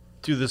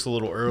do this a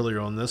little earlier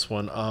on this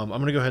one. I'm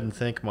going to go ahead and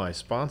thank my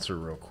sponsor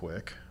real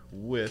quick,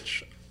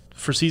 which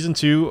for season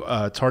 2,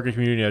 Target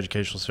Community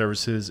Educational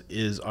Services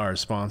is our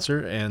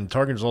sponsor, and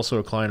Target is also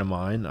a client of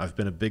mine. I've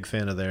been a big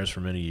fan of theirs for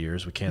many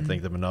years. We can't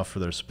thank them enough for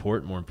their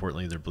support. More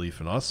importantly, their belief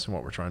in us and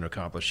what we're trying to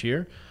accomplish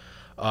here.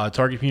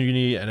 Target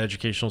Community and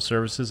Educational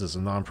Services is a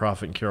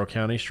nonprofit in Carroll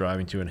County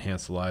striving to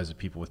enhance the lives of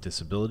people with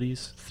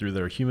disabilities. Through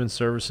their Human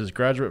Services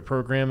graduate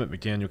program at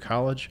McDaniel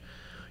College,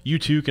 you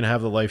too can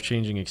have the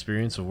life-changing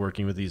experience of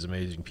working with these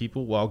amazing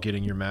people while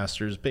getting your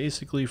master's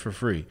basically for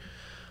free.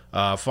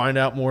 Find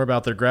out more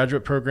about their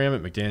graduate program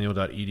at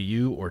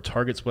mcdaniel.edu or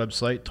Target's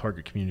website,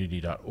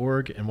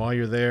 targetcommunity.org. And while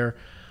you're there,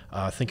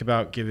 think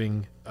about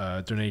giving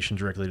a donation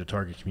directly to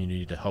Target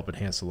Community to help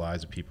enhance the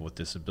lives of people with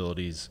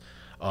disabilities.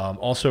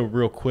 Also,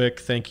 real quick,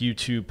 thank you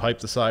to Pipe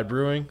the Side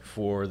Brewing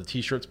for the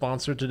t-shirt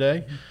sponsor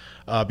today.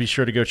 Be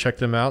sure to go check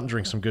them out and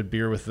drink some good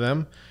beer with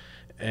them.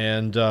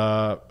 And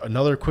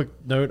another quick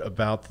note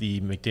about the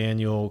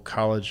McDaniel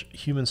College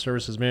Human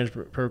Services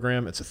Management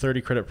Program. It's a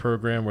 30-credit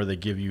program where they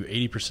give you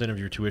 80% of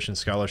your tuition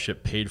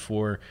scholarship paid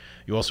for.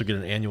 You also get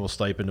an annual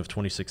stipend of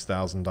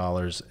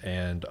 $26,000.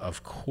 And,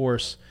 of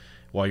course,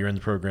 while you're in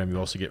the program, you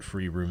also get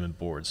free room and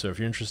board. So if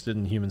you're interested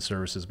in human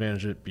services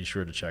management, be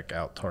sure to check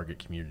out Target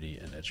Community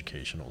and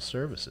Educational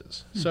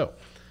Services. So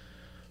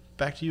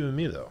back to you and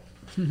me, though.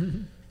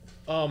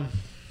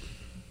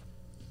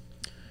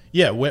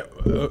 Yeah,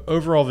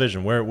 overall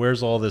vision.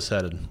 Where's all this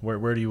headed?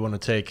 Where do you want to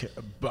take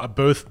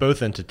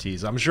both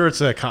entities? I'm sure it's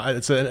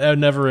a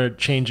never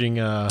changing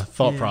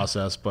thought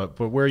process, but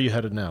where are you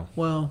headed now?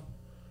 Well,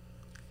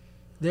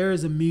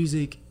 there's a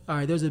big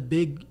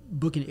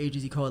booking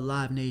agency called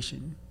Live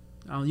Nation.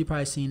 You've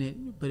probably seen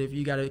it, but if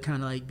you got to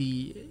kind of like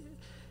be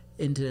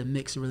into the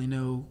mix to really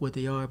know what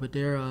they are, but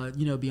they're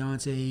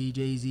Beyonce,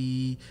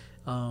 Jay-Z,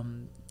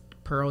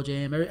 Pearl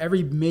Jam,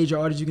 every major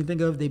artist you can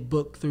think of, they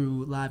book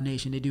through Live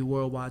Nation. They do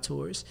worldwide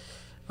tours,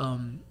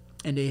 and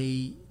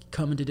they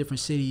come into different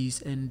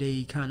cities, and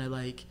they kind of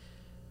like,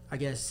 I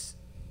guess,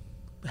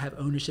 have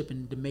ownership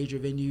in the major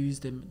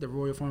venues, the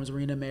Royal Farms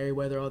Arena,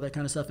 Merriweather, all that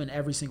kind of stuff in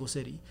every single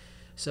city.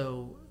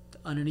 So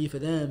underneath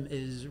of them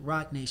is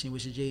Rock Nation,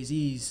 which is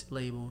Jay-Z's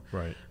label.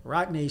 Right.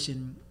 Rock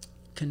Nation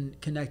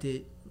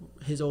connected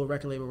his old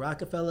record label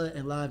Rockefeller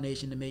and Live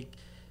Nation to make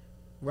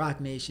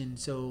Rock Nation.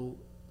 So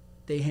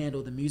they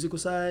handle the musical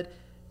side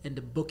and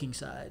the booking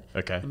side.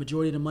 Okay. The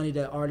majority of the money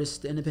that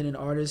the independent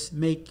artists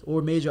make,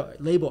 or major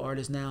label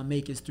artists now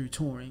make, is through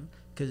touring,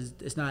 because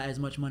it's not as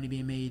much money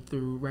being made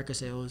through record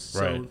sales.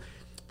 Right. So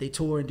they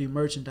tour and do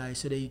merchandise.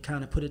 So they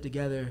kind of put it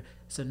together.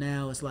 So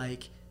now it's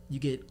like you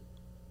get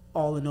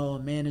all in all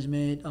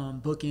management,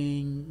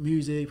 booking,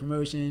 music,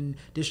 promotion,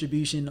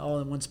 distribution, all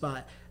in one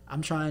spot.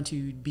 I'm trying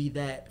to be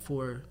that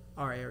for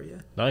our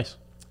area. Nice.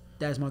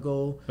 That's my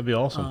goal. That'd be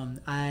awesome.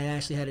 I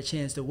actually had a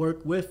chance to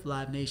work with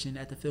Live Nation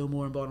at the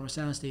Fillmore and Baltimore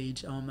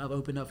Soundstage. I've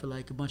opened up for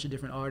like a bunch of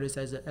different artists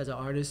as an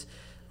artist.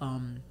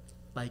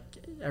 Like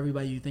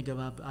everybody you think of,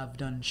 I've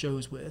done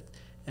shows with,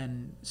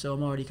 and so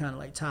I'm already kind of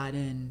like tied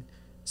in.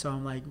 So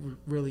I'm like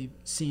really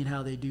seeing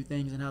how they do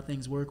things and how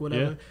things work,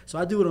 whatever. Yeah. So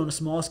I do it on a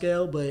small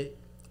scale, but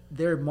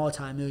they're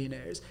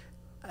multi-millionaires.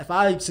 If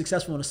I'm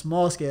successful on a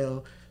small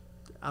scale,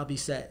 I'll be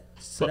set.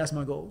 So that's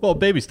my goal. Well,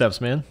 baby steps,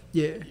 man.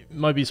 Yeah. It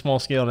might be small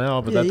scale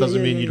now, but that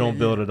doesn't mean you don't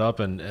build it up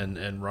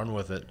and run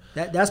with it.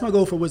 That's my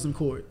goal for Wisdom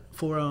Court.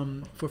 For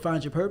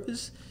Find Your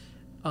Purpose,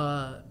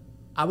 I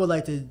would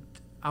like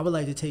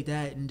to take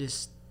that and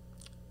just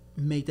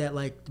make that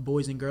like the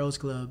Boys and Girls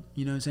Club.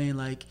 You know what I'm saying?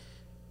 Like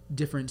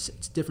different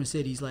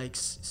cities. Like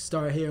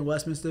start here in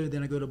Westminster,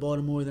 then I go to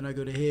Baltimore, then I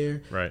go to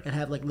here, right? And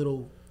have like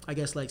little, I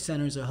guess, like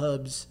centers or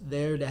hubs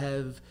there to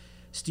have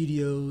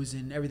studios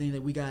and everything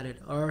that we got at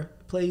our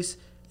place,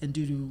 and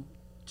to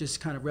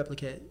just kind of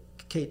replicate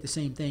the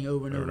same thing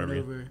over and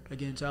over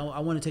again. So I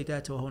want to take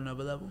that to a whole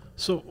nother level.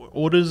 So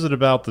what is it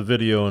about the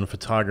video and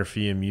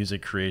photography and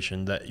music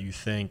creation that you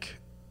think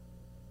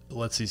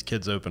lets these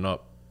kids open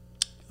up?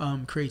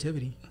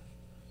 Creativity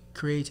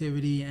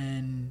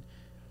and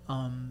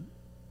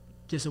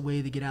just a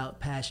way to get out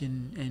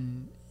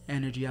passion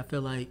energy. I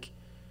feel like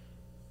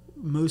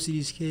most of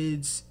these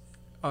kids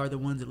are the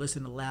ones that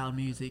listen to loud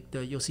music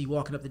that you'll see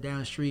walking up the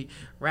down street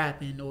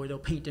rapping, or they'll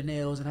paint their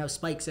nails and have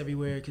spikes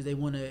everywhere because they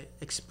want to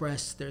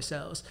express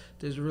themselves.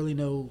 There's really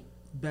no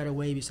better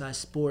way besides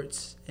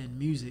sports and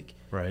music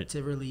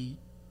to really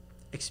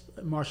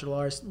martial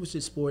arts, which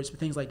is sports, but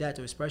things like that,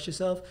 to express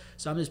yourself.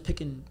 So I'm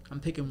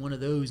picking one of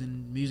those,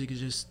 and music is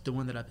just the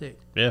one that I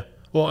picked. Yeah.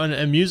 Well,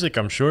 and music,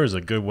 I'm sure, is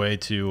a good way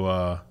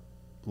to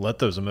let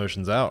those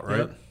emotions out, right?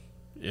 Yep.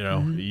 You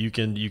know, you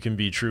can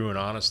be true and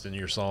honest in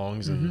your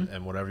songs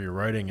and whatever you're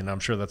writing, and I'm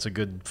sure that's a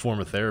good form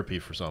of therapy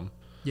for some.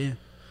 Yeah.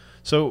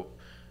 So,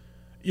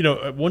 you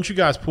know, once you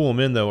guys pull them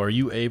in, though, are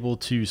you able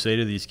to say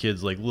to these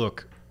kids, like,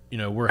 look, you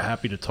know, we're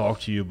happy to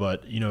talk to you,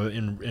 but, you know,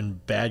 in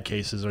bad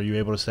cases, are you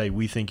able to say,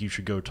 we think you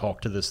should go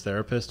talk to this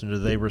therapist? And do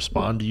they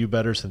respond to you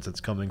better since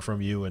it's coming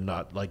from you and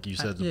not, like you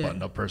said, the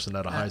button-up person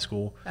at a high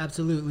school?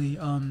 Absolutely.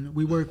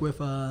 We work with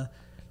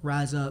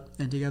Rise Up,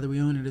 and Together We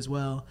Own It as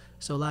well.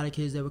 So a lot of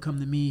kids that would come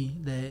to me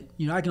that,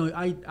 you know,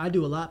 I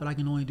do a lot, but I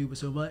can only do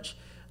so much.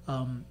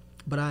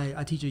 But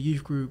I teach a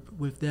youth group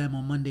with them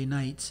on Monday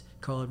nights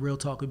called Real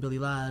Talk with Billy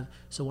Live.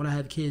 So when I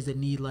have kids that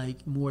need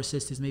like more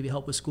assistance, maybe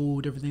help with school,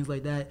 different things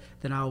like that,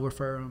 then I'll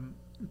refer them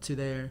to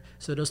there.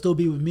 So they'll still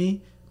be with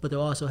me, but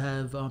they'll also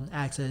have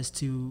access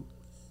to,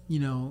 you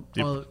know,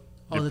 all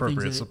the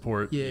appropriate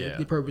support.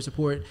 The appropriate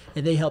support,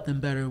 and they help them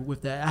better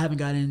with that. I haven't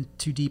gotten in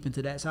too deep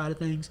into that side of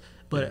things,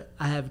 but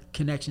I have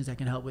connections that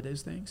can help with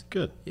those things.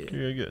 Good. Yeah.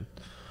 Very good.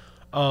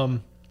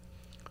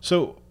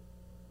 So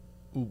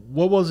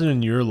what was it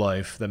in your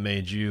life that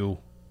made you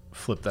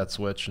flip that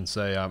switch and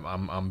say,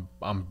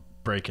 I'm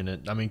breaking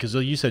it? I mean, because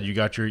you said you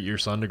got your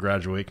son to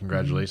graduate.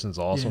 Congratulations.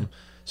 Awesome.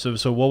 Yeah.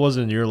 So what was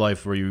it in your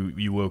life where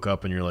you woke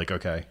up and you're like,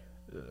 okay,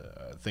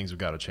 things have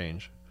got to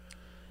change?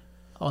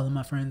 All of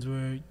my friends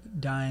were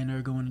dying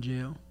or going to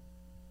jail,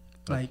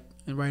 like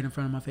right in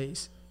front of my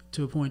face,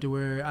 to a point to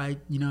where I,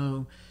 you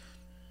know,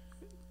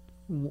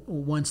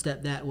 one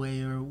step that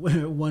way or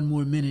one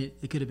more minute,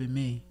 it could have been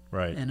me.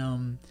 Right.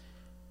 And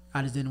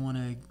I just didn't want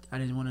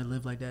to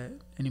live like that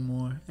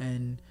anymore.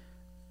 And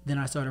then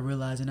I started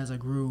realizing as I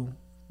grew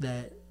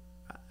that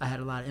I had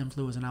a lot of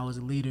influence and I was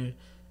a leader.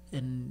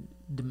 And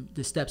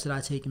the steps that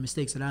I take and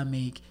mistakes that I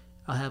make,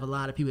 I'll have a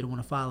lot of people that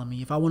want to follow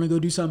me. If I want to go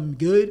do something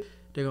good,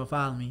 they're going to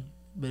follow me.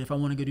 But if I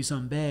want to go do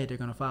something bad, they're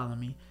going to follow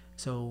me.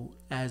 So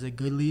as a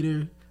good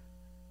leader,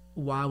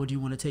 why would you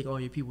want to take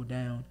all your people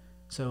down?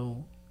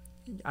 So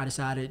I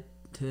decided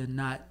to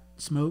not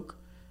smoke.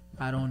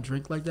 I don't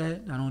drink like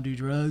that. I don't do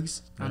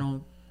drugs. Yeah.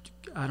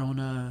 I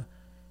don't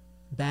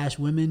bash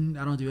women.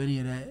 I don't do any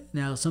of that.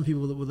 Now, some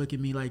people would look at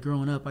me like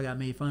growing up, I got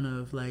made fun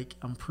of, like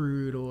I'm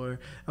prude or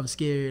I'm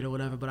scared or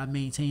whatever, but I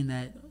maintained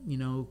that, you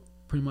know,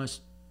 pretty much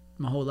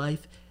my whole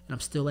life. And I'm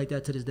still like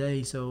that to this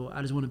day. So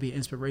I just want to be an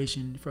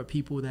inspiration for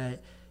people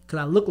that, because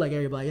I look like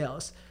everybody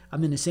else.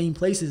 I'm in the same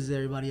places as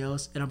everybody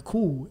else, and I'm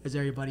cool as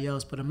everybody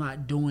else, but I'm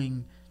not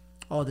doing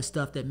all the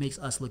stuff that makes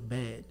us look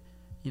bad.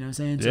 You know what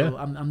I'm saying? Yeah. So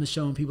I'm just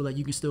showing people that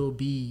you can still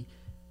be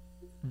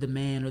the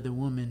man or the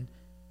woman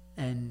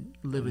and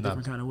live a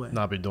different kind of way.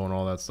 Not be doing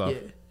all that stuff.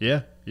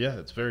 Yeah,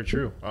 it's very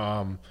true.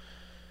 Well,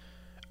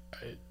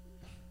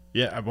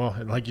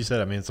 like you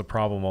said, I mean, it's a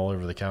problem all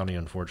over the county,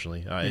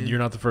 unfortunately. And you're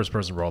not the first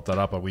person who brought that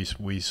up. But we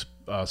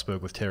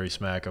spoke with Terry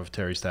Smack of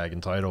Terry's Tag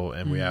and Title,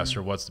 and we asked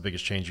her, what's the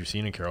biggest change you've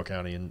seen in Carroll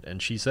County?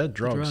 And she said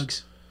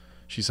drugs.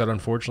 She said,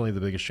 unfortunately, the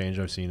biggest change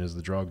I've seen is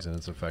the drugs, and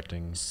it's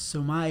affecting.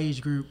 So my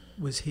age group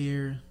was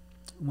here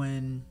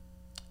when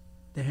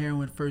the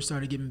heroin first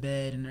started getting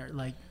bad in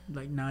like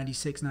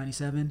 96,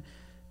 97.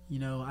 You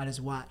know, I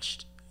just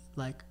watched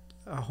like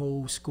a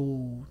whole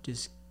school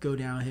just go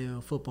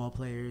downhill, football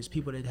players,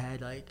 people that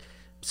had like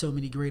so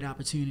many great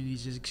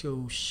opportunities just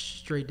go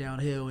straight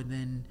downhill. And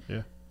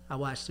then I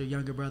watched their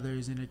younger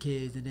brothers and their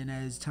kids. And then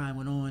as time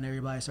went on,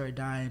 everybody started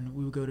dying.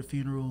 We would go to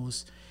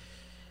funerals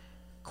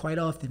quite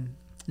often.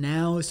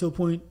 Now it's to a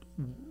point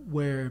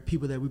where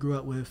people that we grew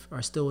up with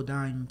are still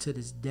dying to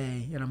this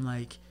day. And I'm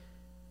like,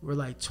 we're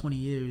like 20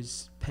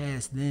 years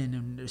past then,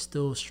 and they're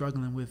still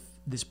struggling with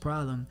this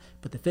problem.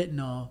 But the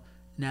fentanyl,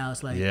 now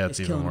it's like it's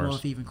killing them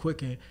off even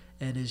quicker.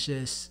 And it's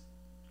just,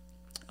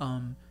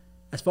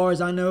 as far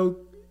as I know,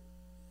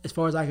 as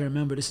far as I can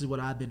remember, this is what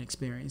I've been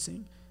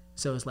experiencing.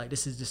 So it's like,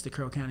 this is just the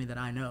Carroll County that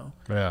I know.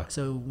 Yeah.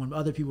 So when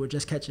other people are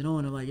just catching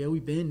on, I'm like, yeah,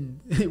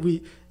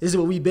 this is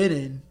what we've been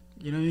in.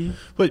 You know what I mean?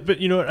 But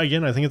you know,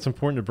 again, I think it's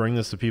important to bring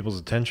this to people's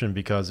attention,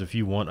 because if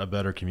you want a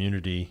better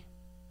community,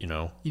 you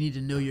know, you need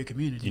to know your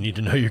community. You need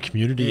to know your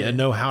community and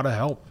know how to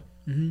help,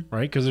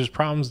 right? Because there's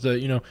problems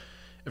that, you know,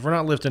 if we're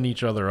not lifting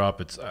each other up,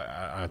 it's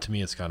to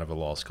me, it's kind of a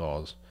lost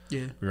cause.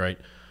 Yeah. Right.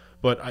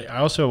 But I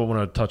also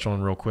want to touch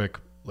on real quick,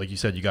 like you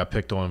said, you got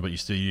picked on, but you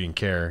didn't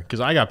care. Because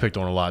I got picked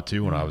on a lot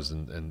too when I was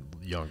in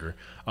younger.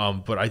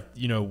 But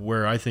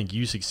where I think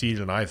you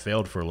succeeded and I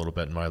failed for a little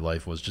bit in my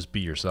life was just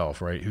be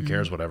yourself, right? Who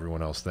cares what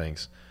everyone else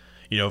thinks?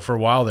 You know, for a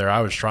while there, I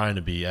was trying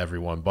to be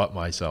everyone but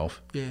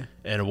myself. Yeah.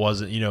 And it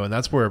wasn't, you know, and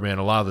that's where, man,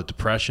 a lot of the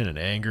depression and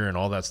anger and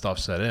all that stuff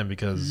set in,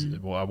 because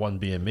I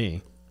wasn't being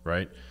me,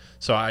 right?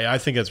 So I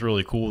think that's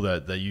really cool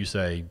that you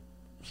say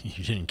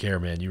you didn't care,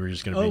 man. You were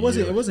just going to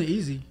be. It wasn't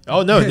easy.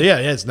 Oh no, yeah,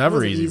 it's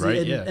never easy, right?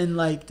 And, yeah. And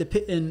like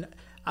and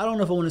I don't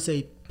know if I want to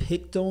say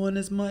picked on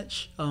as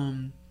much.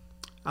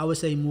 I would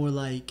say more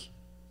like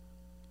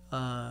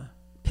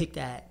picked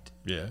at.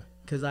 Yeah.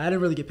 Because I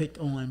didn't really get picked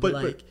on,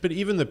 but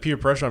even the peer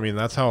pressure. I mean,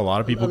 that's how a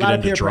lot of people get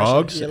into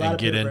drugs and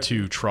get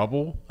into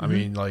trouble. I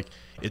mean, like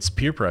it's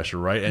peer pressure,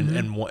 right?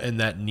 And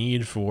that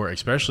need for,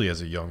 especially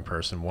as a young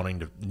person,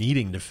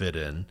 needing to fit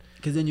in.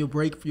 Because then you'll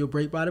break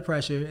by the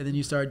pressure, and then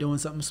you start doing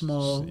something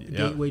small,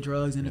 gateway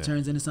drugs, and it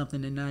turns into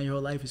something, and now your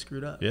whole life is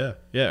screwed up. Yeah,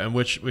 yeah, and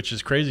which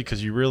is crazy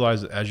because you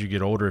realize as you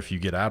get older, if you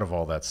get out of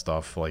all that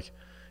stuff, like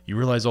you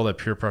realize all that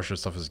peer pressure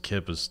stuff as a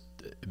kid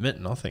it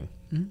meant nothing,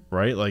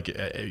 right? Like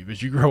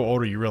as you grow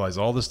older, you realize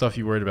all the stuff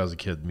you worried about as a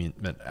kid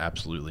meant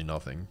absolutely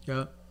nothing.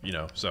 Yeah. You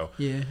know, so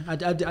yeah, I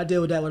deal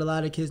with that with a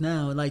lot of kids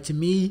now. And like to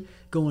me,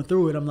 going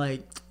through it, I'm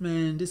like,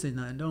 man, this ain't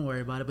nothing. Don't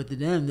worry about it. But to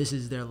them, this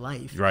is their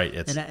life. Right.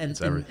 It's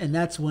everything. And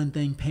that's one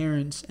thing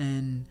parents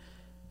and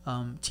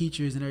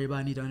teachers and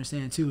everybody need to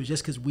understand too. Is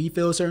just because we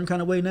feel a certain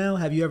kind of way now.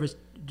 Have you ever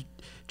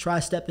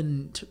try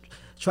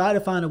to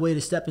find a way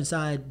to step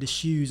inside the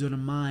shoes or the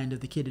mind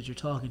of the kid that you're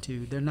talking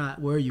to? They're not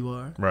where you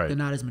are. Right. They're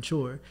not as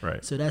mature.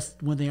 Right. So that's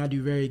one thing I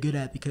do very good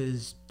at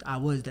because I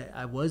was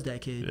that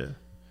kid. Yeah.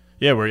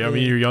 Yeah, I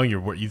mean, you're young.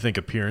 You think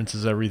appearance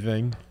is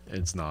everything.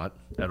 It's not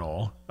at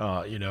all.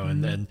 You know,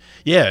 and then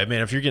I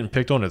mean, if you're getting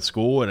picked on at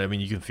school, and I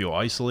mean, you can feel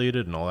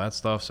isolated and all that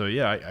stuff. So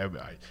yeah,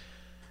 I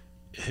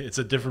it's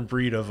a different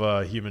breed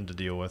of human to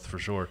deal with for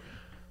sure.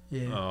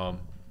 Yeah.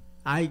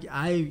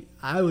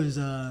 I was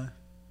I'm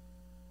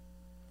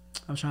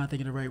trying to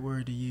think of the right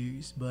word to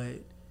use, but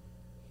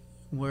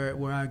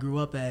where I grew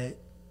up at,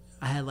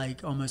 I had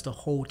like almost a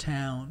whole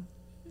town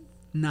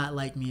not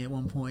like me at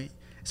one point.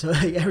 So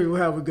like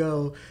everywhere I would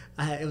go,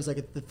 it was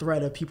like the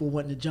threat of people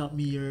wanting to jump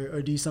me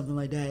or do something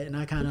like that. And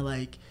I kind of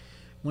like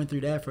went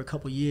through that for a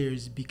couple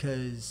years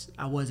because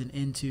I wasn't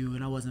into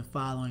and I wasn't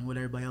following what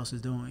everybody else was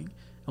doing.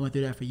 I went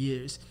through that for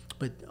years.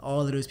 But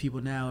all of those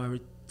people now are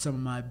some of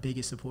my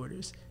biggest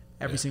supporters.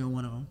 Every single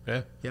one of them.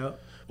 Yeah.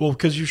 Yep. Well,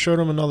 because you showed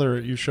them an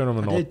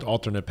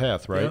alternate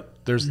path, right?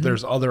 Yep.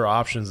 There's other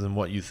options than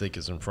what you think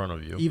is in front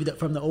of you. Even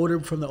from the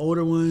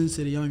older ones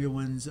to the younger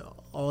ones,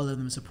 all of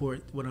them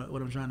support what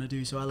I'm trying to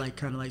do. So I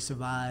kind of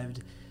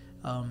survived,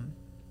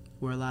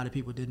 where a lot of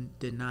people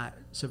did not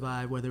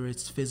survive, whether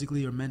it's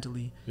physically or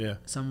mentally. Yeah.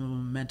 Some of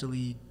them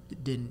mentally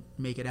didn't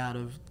make it out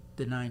of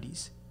the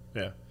 90s.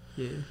 Yeah.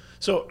 Yeah.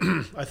 So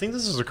I think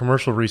this is a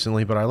commercial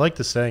recently, but I like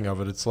the saying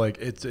of it. It's like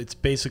it's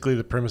basically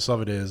the premise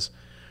of it is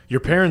your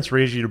parents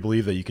raise you to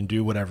believe that you can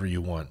do whatever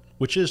you want,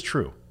 which is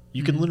true.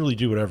 You can literally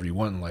do whatever you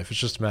want in life. It's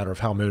just a matter of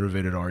how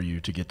motivated are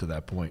you to get to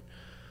that point.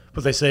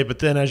 But they say, but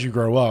then as you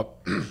grow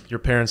up, your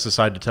parents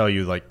decide to tell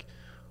you like,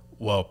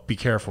 well, be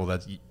careful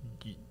that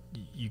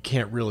you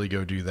can't really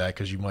go do that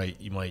because you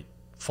might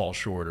fall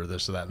short or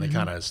this or that, and they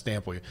kind of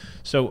stamp you.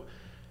 So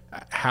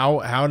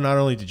how not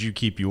only did you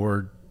keep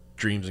your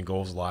dreams and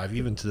goals alive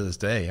even to this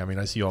day? I mean,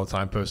 I see you all the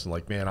time posting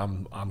like, man,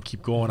 I'm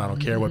keep going. I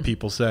don't care what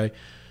people say.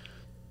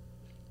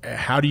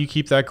 How do you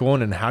keep that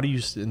going, and how do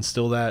you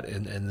instill that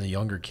in the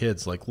younger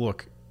kids? Like,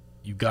 look,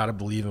 you got to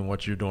believe in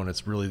what you're doing.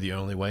 It's really the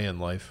only way in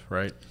life,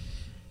 right?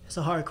 It's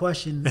a hard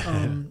question.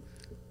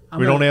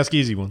 We don't ask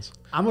easy ones.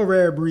 I'm a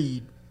rare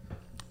breed.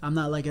 I'm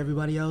not like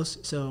everybody else.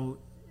 So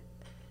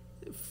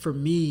for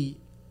me,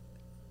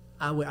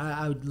 I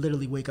would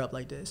literally wake up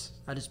like this.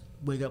 I just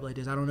wake up like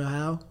this. I don't know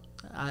how.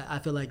 I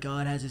feel like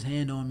God has his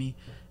hand on me,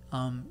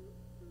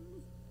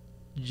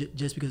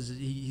 just because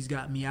he's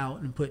got me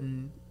out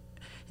and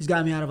he's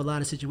got me out of a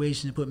lot of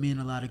situations and put me in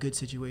a lot of good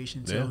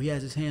situations. So he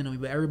has his hand on me,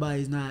 but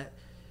everybody's not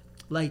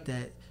like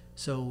that.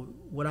 So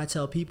what I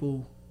tell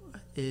people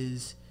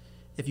is,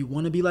 if you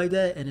want to be like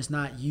that and it's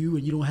not you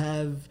and you don't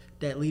have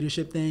that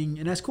leadership thing,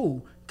 and that's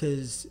cool,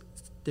 because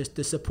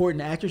the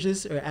supporting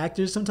actresses or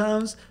actors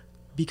sometimes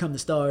become the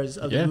stars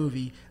of the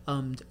movie,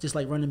 just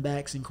like running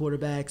backs and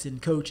quarterbacks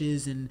and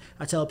coaches. And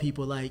I tell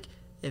people, like,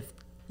 if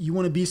you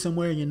want to be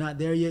somewhere and you're not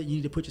there yet, you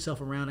need to put yourself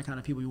around the kind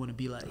of people you want to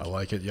be like. I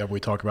like it. Yeah, we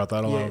talk about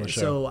that a lot on the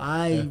show.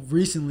 So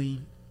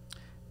recently,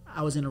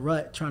 I was in a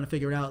rut trying to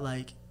figure out,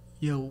 like,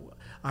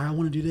 I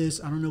want to do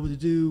this. I don't know what to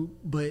do.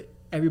 But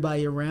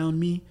everybody around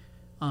me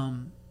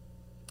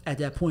at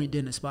that point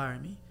didn't inspire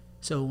me.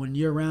 So when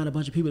you're around a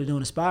bunch of people that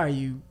don't inspire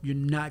you, you're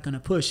not going to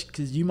push,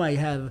 because you might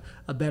have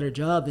a better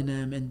job than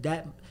them, and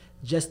that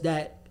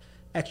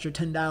extra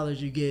 $10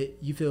 you get,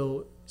 you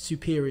feel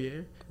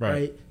superior,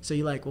 right? So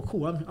you're like, well,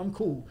 cool, I'm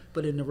cool.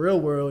 But in the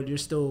real world, you're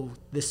still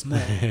this small,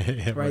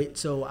 right?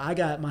 So I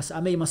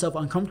made myself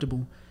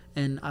uncomfortable,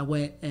 and I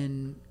went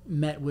and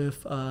met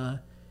with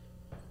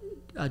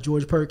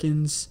George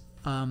Perkins,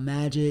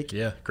 Magic,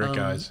 great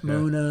guys,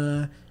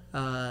 Mona,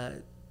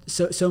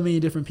 so many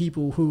different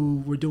people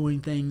who were doing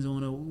things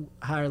on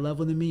a higher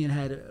level than me and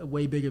had a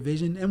way bigger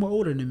vision and were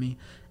older than me.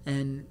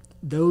 And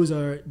those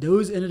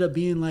ended up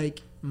being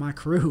like my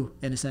crew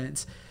in a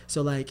sense.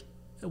 So like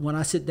when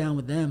I sit down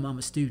with them, I'm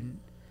a student.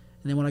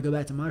 And then when I go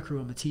back to my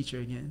crew, I'm a teacher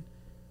again.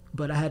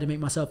 but I had to make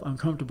myself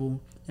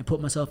uncomfortable and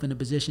put myself in a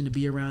position to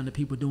be around the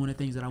people doing the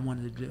things that I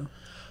wanted to do.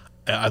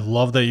 I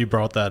love that you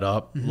brought that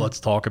up. Let's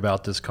talk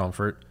about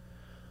discomfort.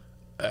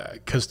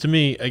 Because to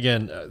me,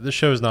 again, this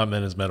show is not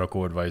meant as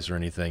medical advice or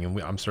anything, and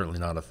I'm certainly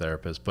not a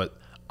therapist, but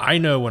I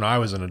know when I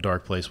was in a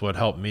dark place, what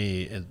helped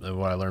me and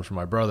what I learned from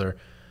my brother,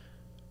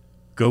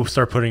 go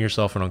start putting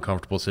yourself in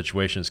uncomfortable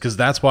situations, because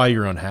that's why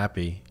you're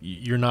unhappy.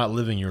 You're not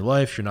living your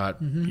life. You're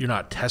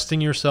not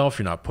testing yourself.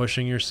 You're not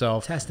pushing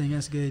yourself. Testing,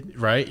 that's good.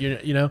 Right?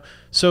 You know,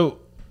 so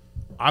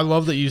I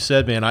love that you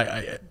said, man,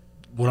 I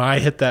when I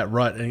hit that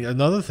rut, and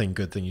another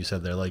good thing you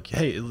said there, like,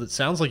 hey, it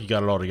sounds like you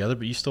got it all together,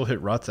 but you still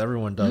hit ruts.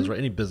 Everyone does, right?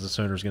 Any business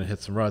owner is going to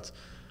hit some ruts.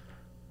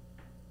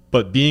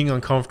 But being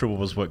uncomfortable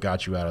was what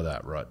got you out of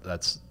that rut.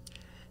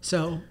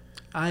 So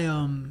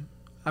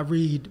I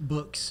read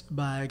books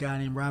by a guy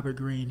named Robert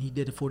Greene. He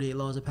did the 48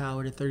 Laws of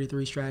Power, the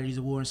 33 Strategies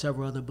of War, and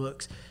several other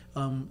books.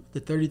 The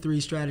 33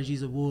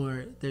 Strategies of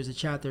War, there's a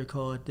chapter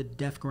called the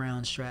Death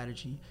Ground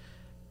Strategy.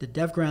 The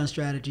Death Ground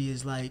Strategy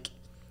is like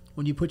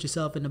when you put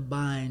yourself in a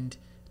bind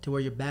to where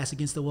your back's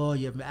against the wall,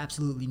 you have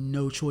absolutely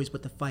no choice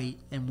but to fight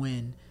and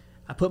win.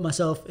 I put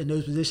myself in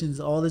those positions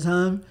all the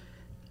time,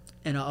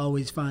 and I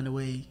always find a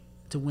way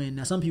to win.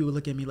 Now, some people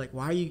look at me like,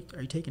 why are you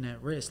taking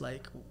that risk?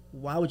 Like,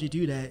 why would you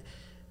do that?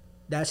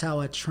 That's how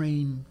I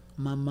train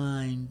my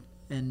mind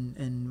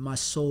and my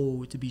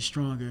soul to be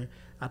stronger.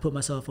 I put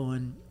myself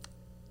on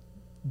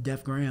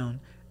deaf ground,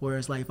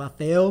 whereas like if I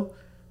fail,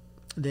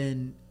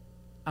 then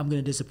I'm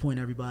going to disappoint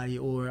everybody,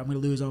 or I'm going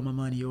to lose all my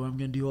money, or I'm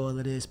going to do all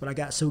of this. But I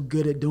got so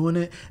good at doing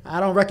it. I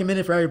don't recommend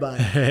it for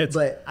everybody,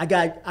 but I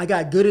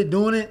got good at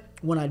doing it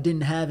when I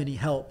didn't have any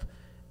help,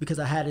 because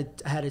I had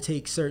to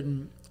take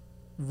certain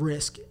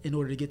risk in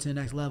order to get to the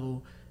next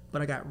level.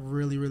 But I got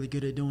really, really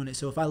good at doing it.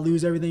 So if I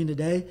lose everything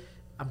today,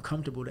 I'm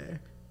comfortable there.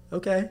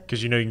 Okay.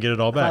 Because you know you can get it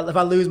all back. If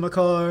I lose my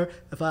car,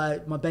 if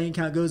my bank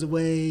account goes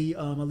away,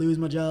 I lose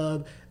my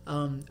job,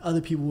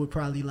 other people would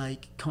probably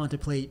like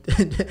contemplate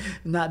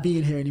not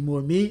being here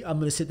anymore. Me, I'm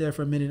gonna sit there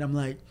for a minute. I'm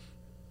like,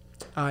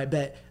 all right,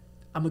 bet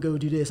I'm gonna go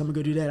do this. I'm gonna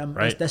go do that.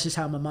 Right. That's just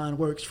how my mind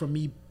works. From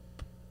me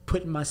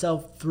putting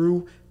myself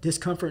through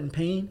discomfort and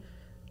pain,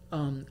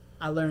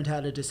 I learned how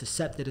to just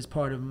accept it as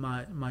part of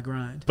my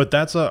grind. But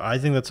I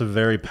think that's a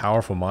very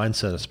powerful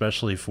mindset,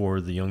 especially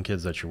for the young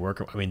kids that you're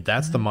working with. I mean,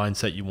 that's the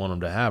mindset you want them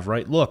to have,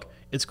 right? Look,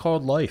 it's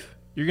called life.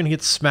 You're going to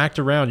get smacked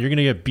around. You're going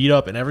to get beat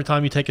up. And every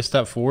time you take a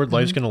step forward,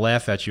 life's going to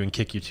laugh at you and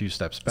kick you 2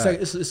 steps back.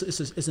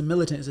 It's a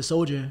militant, it's a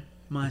soldier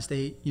mind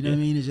state. You know what I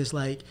mean? It's just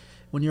like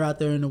when you're out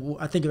there in the war,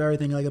 I think of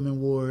everything like I'm in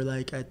war,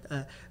 like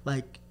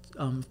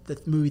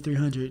the movie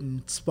 300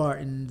 and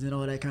Spartans and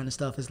all that kind of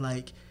stuff. Is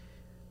like,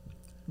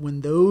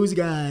 when those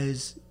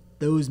guys,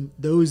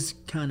 those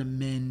kind of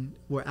men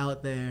were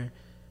out there,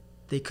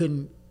 they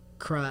couldn't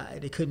cry.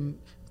 They couldn't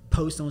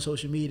post on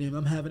social media,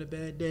 I'm having a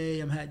bad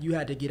day. You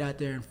had to get out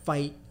there and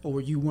fight, or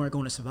you weren't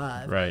going to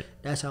survive. Right.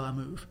 That's how I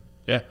move.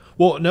 Yeah.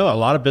 Well, no, a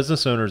lot of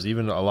business owners,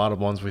 even a lot of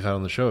ones we've had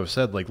on the show, have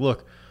said, like,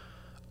 look,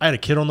 I had a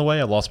kid on the way.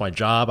 I lost my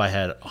job. I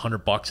had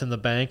 $100 in the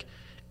bank.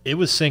 It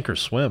was sink or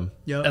swim.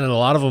 Yep. And a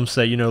lot of them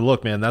say,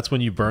 look, man, that's when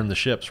you burn the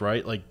ships,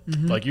 right? Like,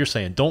 like you're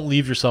saying, don't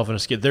leave yourself in a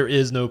skid. There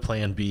is no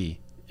plan B.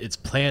 It's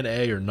plan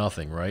A or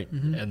nothing, right?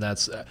 And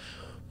that's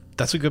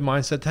a good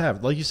mindset to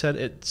have. Like you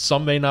said,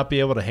 some may not be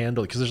able to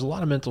handle it because there's a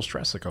lot of mental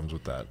stress that comes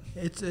with that.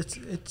 It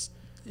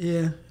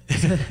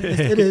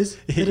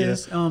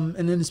is. And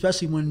then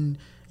especially when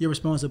you're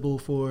responsible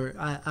for,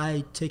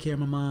 I take care of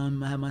my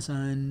mom, I have my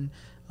son,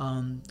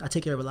 I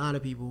take care of a lot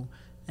of people,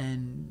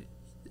 and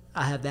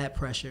I have that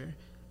pressure.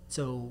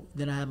 So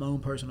then I have my own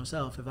personal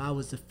self. If I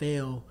was to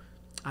fail,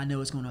 I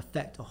know it's going to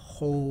affect a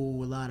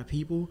whole lot of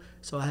people.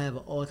 So I have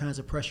all kinds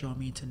of pressure on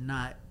me to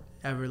not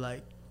ever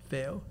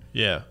fail.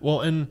 Yeah.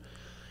 Well, and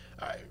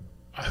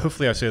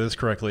hopefully I say this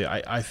correctly.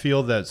 I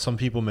feel that some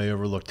people may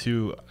overlook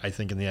too, I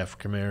think, in the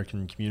African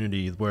American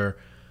community, where,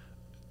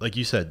 like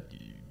you said,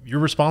 you're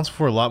responsible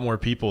for a lot more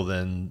people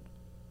than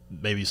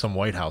maybe some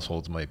white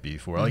households might be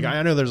for. Like,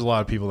 I know there's a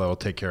lot of people that will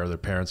take care of their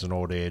parents in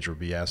old age or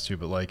be asked to,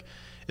 but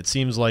it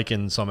seems like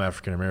in some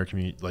African American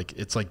community,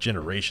 it's like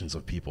generations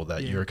of people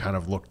that you're kind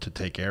of looked to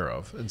take care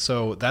of. And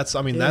so that's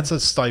a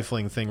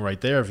stifling thing right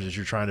there if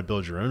you're trying to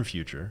build your own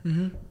future,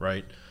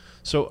 right?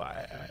 So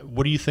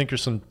what do you think are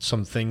some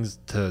things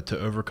to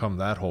overcome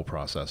that whole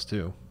process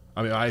too?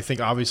 I mean, I think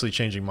obviously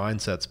changing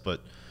mindsets, but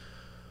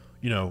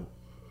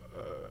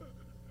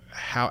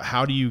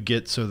how do you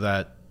get so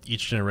that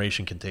each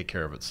generation can take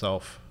care of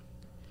itself?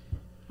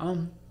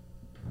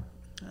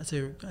 That's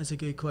a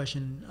good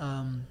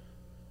question.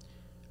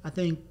 I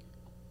think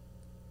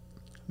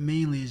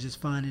mainly is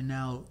just finding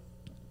out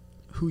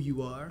who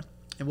you are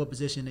and what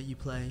position that you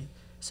play.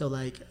 So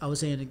I was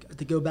saying,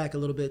 to go back a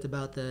little bit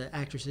about the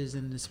actresses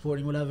and the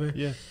supporting whatever.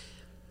 Yeah.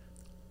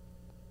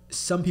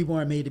 Some people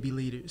aren't made to be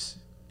leaders,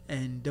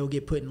 and they'll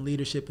get put in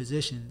leadership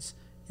positions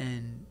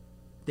and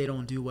they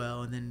don't do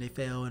well, and then they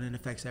fail, and it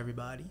affects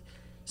everybody.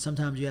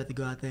 sometimes you have to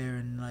go out there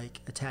and like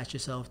attach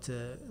yourself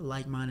to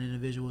like-minded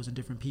individuals and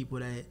different people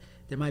that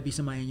there might be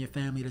somebody in your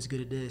family that's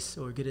good at this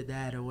or good at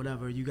that or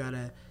whatever. You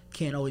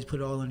can't always put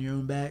it all on your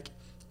own back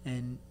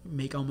and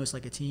make almost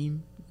like a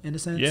team in a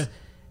sense. Yeah.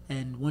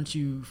 And once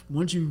you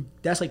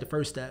that's like the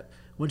first step.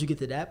 Once you get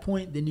to that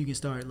point, then you can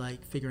start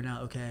like figuring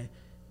out, okay,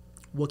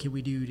 what can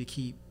we do to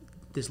keep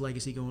this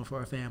legacy going for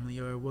our family,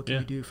 or what can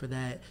we do for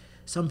that?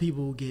 Some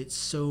people get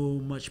so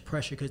much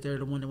pressure because they're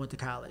the one that went to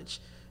college.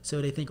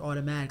 So they think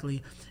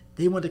automatically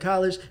they went to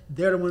college,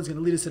 they're the ones going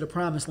to lead us to the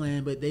promised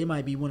land, but they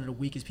might be one of the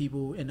weakest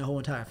people in the whole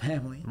entire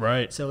family.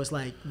 Right. So it's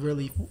like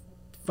really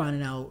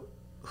finding out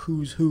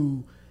who's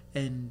who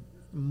and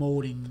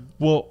molding.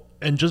 Well,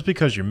 and just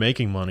because you're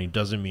making money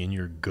doesn't mean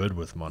you're good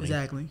with money.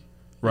 Exactly.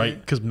 Right?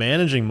 Because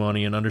managing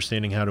money and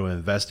understanding how to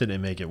invest it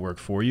and make it work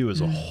for you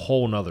is a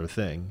whole nother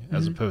thing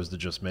as opposed to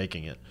just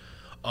making it.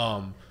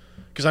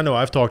 Because I know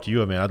I've talked to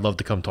you. I mean, I'd love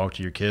to come talk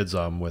to your kids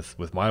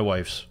with my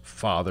wife's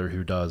father,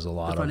 who does a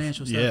lot the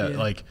financial stuff. Yeah,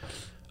 like,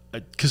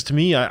 because to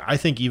me, I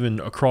think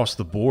even across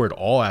the board,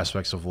 all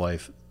aspects of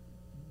life,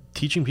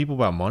 teaching people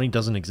about money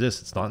doesn't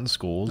exist. It's not in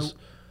schools.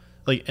 Nope.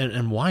 Like,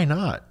 and why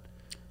not?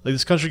 Like,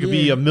 this country could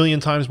be a million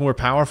times more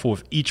powerful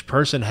if each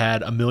person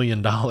had $1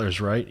 million,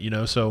 right? You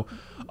know, so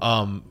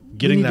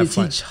getting we that. need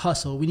to teach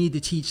hustle. We need to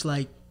teach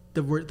like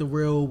the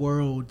real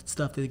world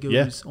stuff that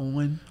goes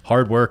on.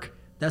 Hard work.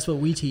 That's what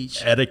we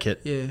teach. Etiquette.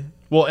 Yeah.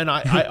 Well, and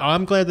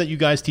I'm glad that you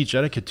guys teach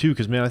etiquette too,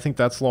 because man, I think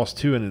that's lost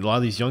too. And a lot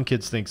of these young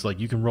kids thinks like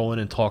you can roll in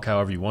and talk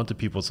however you want to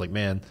people. It's like,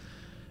 man,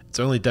 it's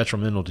only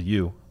detrimental to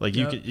you. Like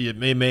it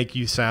may make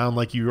you sound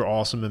like you're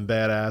awesome and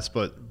badass,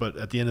 but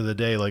at the end of the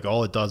day, like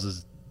all it does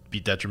is be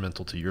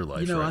detrimental to your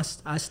life. You know, right?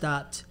 I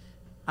stopped.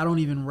 I don't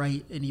even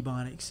write any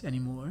Ebonics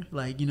anymore.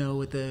 Like, you know,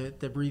 with the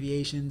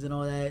abbreviations and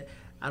all that,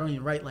 I don't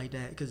even write like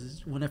that,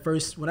 because when I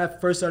first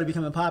started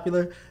becoming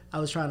popular, I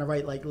was trying to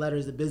write like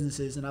letters to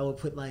businesses, and I would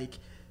put like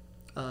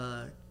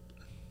like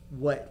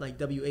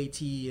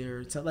WAT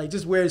or something, like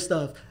just weird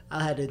stuff.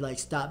 I had to like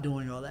stop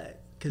doing all that.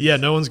 Yeah,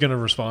 no one's gonna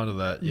respond to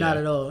that. Not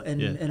at all.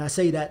 And I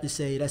say that to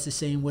say that's the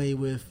same way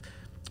with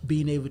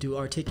being able to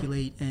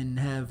articulate and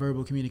have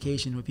verbal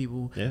communication with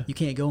people. Yeah. You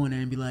can't go in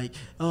there and be like,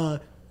 yo,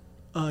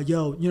 you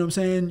know what I'm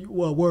saying?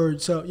 Well,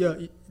 word. So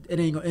yeah, it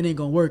ain't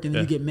gonna work, and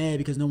then you get mad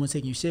because no one's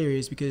taking you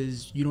serious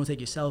because you don't take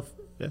yourself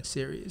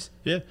serious.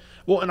 Yeah.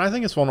 Well, and I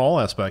think it's on all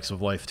aspects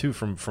of life too,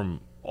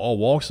 from all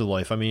walks of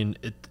life. I mean,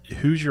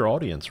 who's your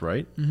audience,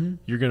 right? Mm-hmm.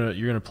 You're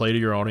gonna play to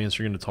your audience.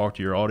 You're gonna talk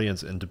to your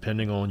audience, and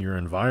depending on your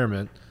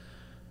environment,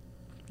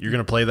 you're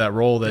gonna play that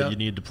role that you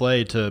need to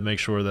play to make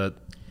sure that,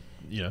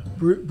 you know.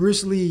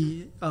 Bruce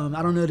Lee.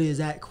 I don't know the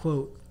exact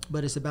quote,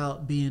 but it's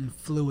about being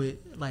fluid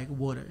like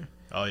water.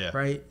 Oh yeah.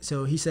 Right.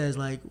 So he says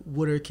like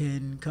water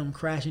can come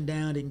crashing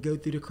down. It can go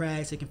through the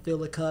cracks. It can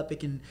fill a cup. It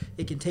can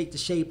take the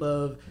shape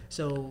of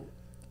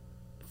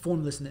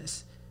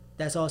formlessness.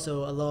 That's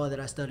also a law that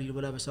I studied or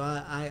whatever. So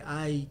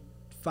I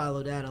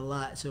follow that a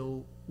lot.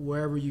 So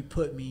wherever you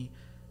put me,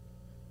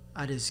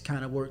 I just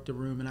kind of work the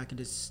room, and I can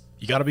just.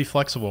 You got to be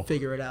flexible.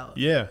 Figure it out.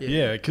 Yeah.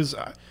 Because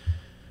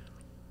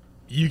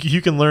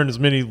you can learn as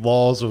many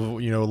laws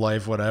of, you know,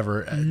 life,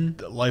 whatever.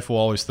 Mm-hmm. Life will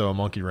always throw a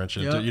monkey wrench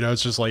into it. You know,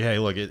 it's just like, hey,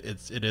 look,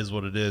 it is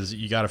what it is.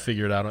 You got to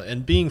figure it out.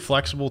 And being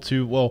flexible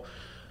too. Well,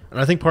 and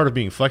I think part of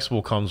being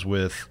flexible comes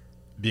with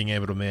being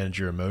able to manage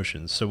your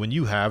emotions. So when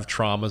you have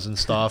traumas and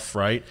stuff,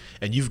 right,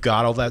 and you've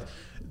got all that,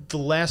 the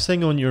last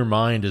thing on your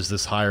mind is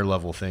this higher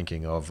level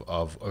thinking of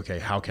okay,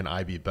 how can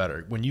I be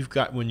better? When you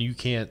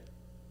can't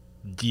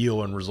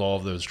deal and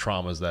resolve those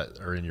traumas that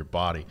are in your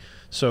body.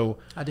 So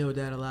I deal with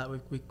that a lot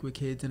with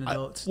kids and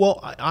adults.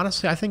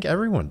 Honestly, I think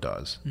everyone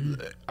does.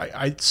 Mm-hmm.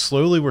 I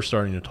slowly we're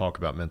starting to talk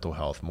about mental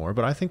health more,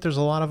 but I think there's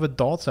a lot of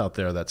adults out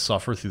there that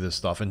suffer through this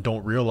stuff and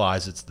don't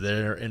realize it's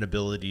their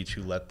inability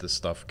to let this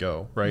stuff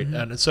go, right?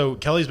 Mm-hmm. And so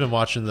Kelly's been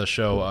watching the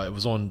show. It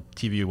was on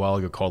TV a while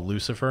ago called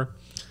Lucifer.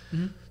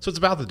 Mm-hmm. So it's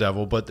about the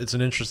devil, but it's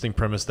an interesting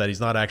premise that he's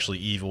not actually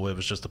evil. It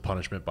was just a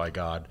punishment by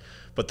God.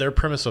 But their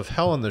premise of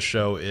hell in the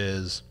show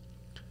is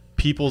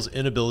people's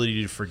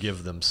inability to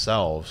forgive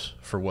themselves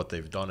for what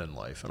they've done in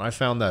life. And I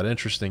found that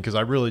interesting because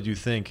I really do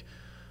think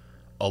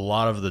a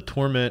lot of the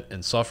torment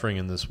and suffering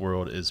in this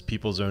world is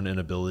people's own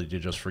inability to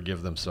just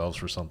forgive themselves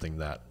for something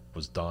that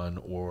was done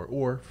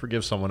or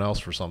forgive someone else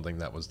for something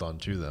that was done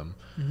to them.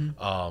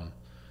 Mm-hmm.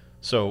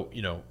 So,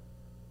 you know,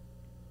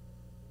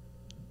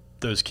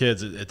 those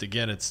kids,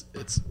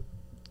 it's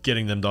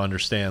getting them to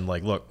understand,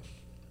 like, look,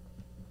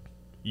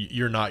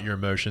 you're not your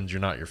emotions,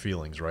 you're not your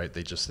feelings, right?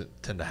 They just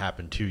tend to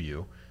happen to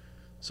you.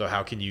 So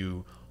how can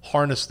you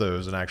harness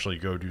those and actually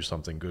go do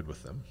something good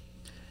with them?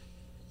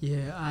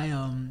 Yeah,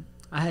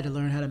 I had to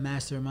learn how to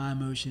master my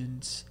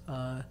emotions,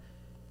 but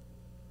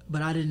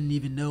I didn't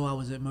even know I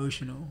was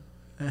emotional.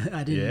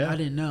 I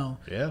didn't know.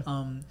 Yeah.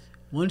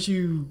 Once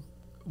you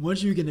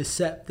can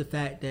accept the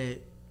fact that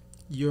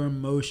you're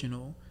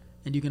emotional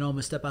and you can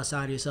almost step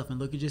outside of yourself and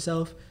look at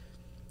yourself,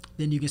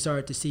 then you can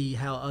start to see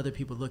how other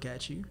people look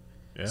at you.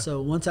 Yeah.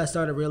 So once I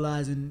started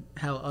realizing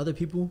how other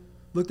people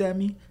looked at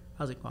me,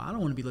 I was like, well, I don't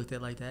want to be looked at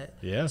like that.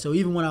 Yeah. So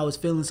even when I was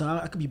feeling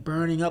something, I could be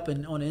burning up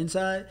and on the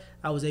inside,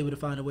 I was able to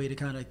find a way to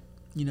kind of,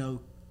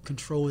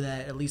 control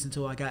that at least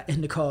until I got in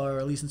the car, or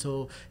at least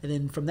until, and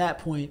then from that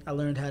point, I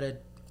learned how to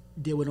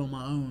deal with it on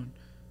my own.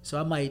 So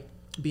I might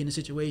be in a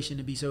situation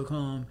and be so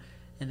calm,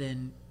 and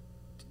then,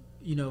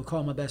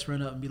 call my best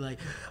friend up and be like,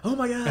 oh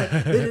my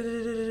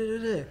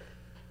God.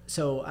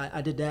 So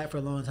I did that for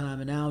a long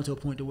time, and now I'm to a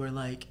point to where,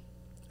 like,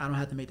 I don't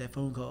have to make that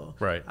phone call.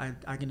 Right.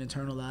 I can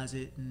internalize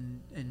it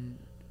and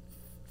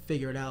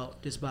figure it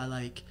out just by,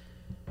 like,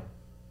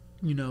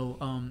 I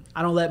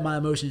don't let my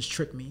emotions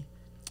trick me.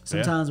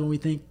 Sometimes when we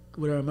think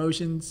with our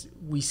emotions,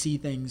 we see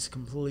things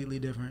completely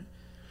different.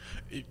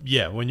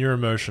 Yeah, when you're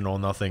emotional,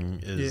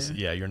 nothing is.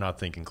 Yeah, you're not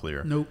thinking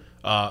clear. Nope.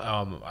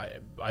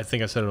 I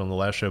think I said it on the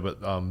last show,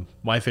 but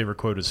my favorite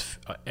quote is,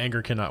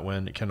 "Anger cannot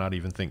win; it cannot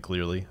even think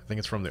clearly." I think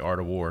it's from The Art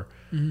of War.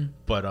 Mm-hmm.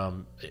 But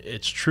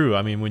it's true.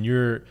 I mean, when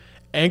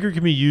anger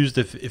can be used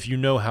if you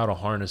know how to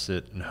harness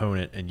it and hone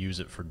it and use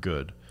it for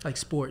good. Like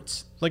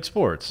sports.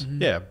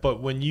 Mm-hmm. Yeah.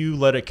 But when you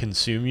let it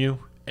consume you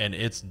and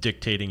it's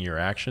dictating your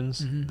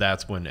actions, mm-hmm.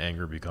 that's when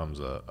anger becomes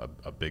a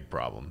big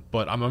problem.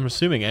 But I'm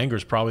assuming anger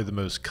is probably the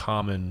most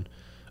common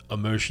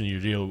emotion you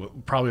deal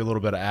with. Probably a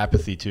little bit of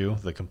apathy too,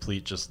 the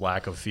complete just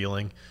lack of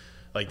feeling.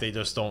 Like they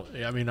just don't.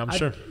 I mean, I'm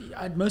sure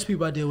most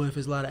people I deal with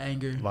is a lot of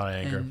anger. A lot of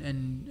anger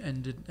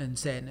and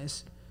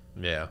sadness.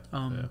 Yeah.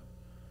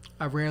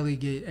 I rarely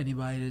get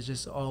anybody that's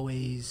just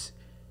always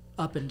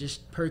up and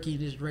just perky and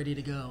just ready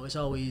to go. It's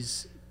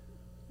always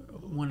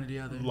one or the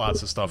other.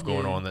 Lots of stuff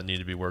going on that need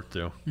to be worked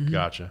through. Mm-hmm.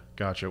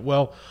 Gotcha.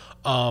 Well,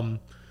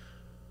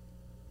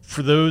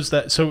 for those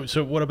that so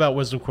what about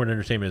Wisdom Court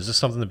Entertainment? Is this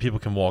something that people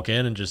can walk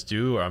in and just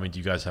do? Or, I mean, do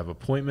you guys have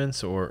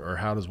appointments, or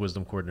how does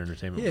Wisdom Court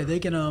Entertainment work? They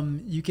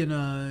can you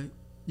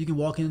can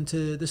walk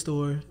into the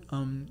store.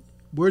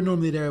 We're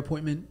normally there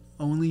appointment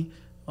only.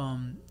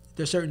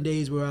 There's certain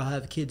days where I'll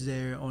have kids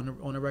there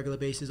on a regular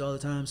basis all the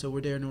time, so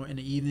we're there in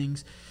the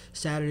evenings.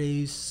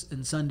 Saturdays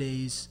and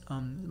Sundays,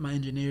 my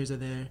engineers are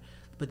there.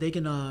 But they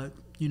can,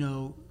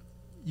 you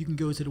can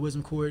go to the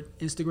Wisdom Court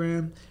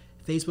Instagram,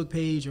 Facebook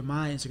page, or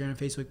my Instagram and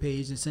Facebook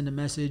page and send a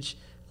message.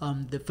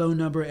 The phone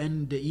number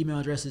and the email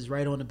address is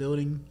right on the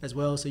building as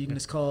well, so you can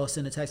just call,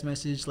 send a text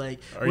message. Like,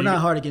 we're not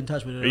hard to get in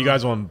touch with. Are you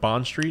guys on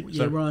Bond Street?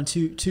 Yeah, we're on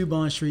 2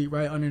 Bond Street,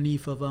 right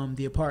underneath of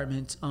the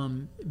apartment,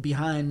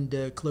 behind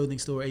the clothing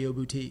store AO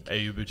Boutique.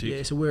 AO Boutique.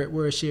 Yeah, so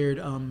we're a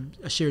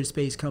shared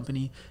space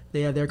company.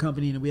 They have their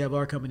company and we have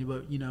our company,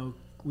 but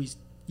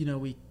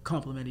we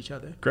complement each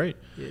other. Great.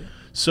 Yeah.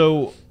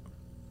 So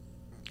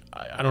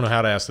I don't know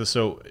how to ask this.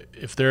 So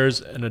if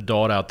there's an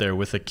adult out there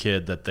with a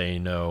kid that they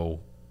know,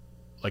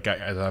 like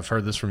I've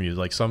heard this from you,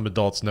 like some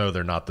adults know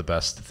they're not the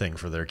best thing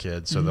for their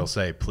kids, so mm-hmm. they'll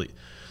say, please.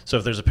 So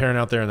if there's a parent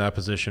out there in that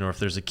position, or if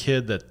there's a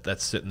kid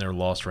that's sitting there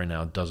lost right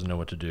now and doesn't know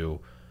what to do,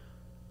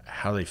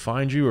 how do they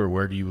find you, or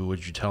would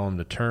you tell them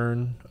to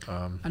turn?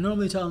 I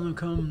normally tell them to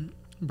come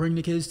bring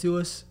the kids to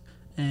us,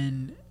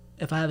 and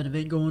if I have an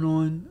event going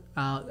on,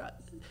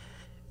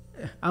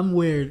 I'm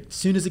weird. As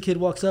soon as a kid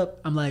walks up,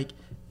 I'm like,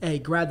 hey,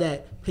 grab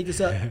that, pick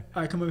this up.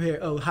 All right, come over here.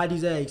 Oh, hide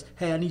these eggs.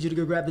 Hey, I need you to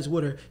go grab this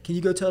water. Can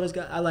you go tell this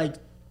guy?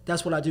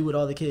 That's what I do with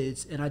all the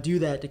kids, and I do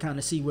that to kind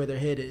of see where their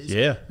head is.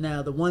 Yeah.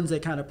 Now, the ones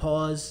that kind of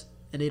pause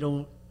and they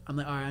don't, I'm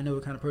like, all right, I know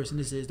what kind of person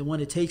this is. The one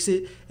that takes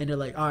it and they're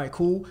like, all right,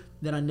 cool.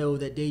 Then I know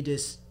that they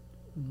just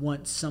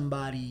want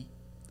somebody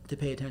to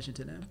pay attention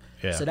to them.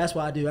 Yeah. So that's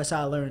what I do. That's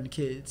how I learn the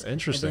kids.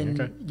 Interesting. And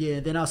then, okay. Yeah.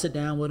 Then I'll sit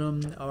down with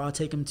them, or I'll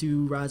take them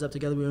to Rise Up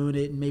Together We Own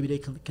It, and maybe they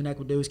can connect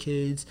with those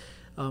kids.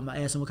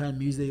 I ask them what kind of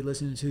music they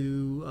listen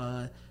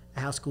to,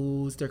 how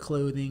schools, their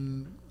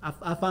clothing.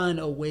 I find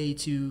a way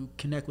to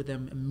connect with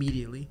them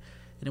immediately.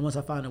 And then once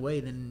I find a way,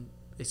 then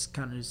it's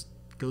kind of just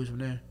goes from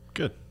there.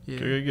 Good. Yeah.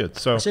 Good.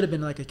 So I should have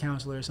been like a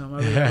counselor or something.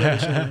 I really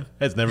should have.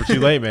 It's never too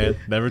late, man.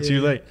 Never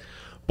too late.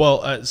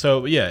 Well,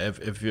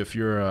 if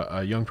you're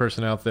a young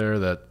person out there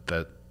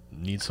that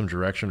needs some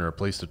direction or a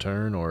place to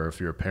turn, or if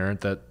you're a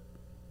parent that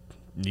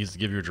needs to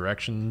give your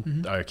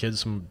kids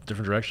some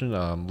different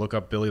direction, look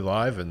up Billy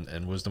Live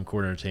and Wisdom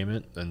Court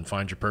Entertainment and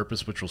find your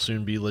purpose, which will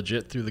soon be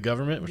legit through the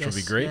government, which will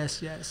be great.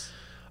 Yes.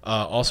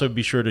 Also,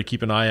 be sure to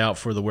keep an eye out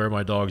for the Where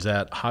My Dog's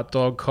At hot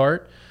dog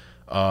cart.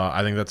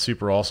 I think that's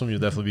super awesome. You'll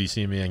definitely be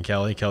seeing me and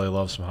Kelly. Kelly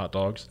loves some hot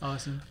dogs.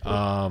 Awesome.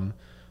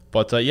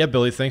 But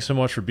Billy, thanks so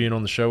much for being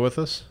on the show with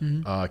us.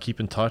 Mm-hmm. Keep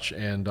in touch.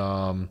 And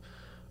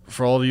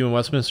for all of you in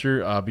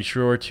Westminster, be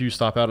sure to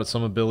stop out at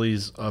some of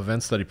Billy's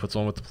events that he puts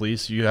on with the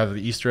police. You have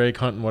the Easter egg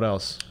hunt and what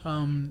else?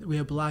 We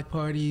have block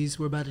parties.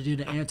 We're about to do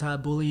the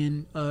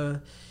anti-bullying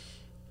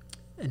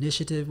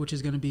initiative, which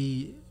is going to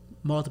be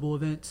multiple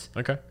events.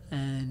 Okay.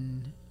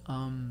 And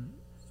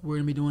we're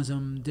going to be doing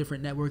some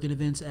different networking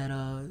events at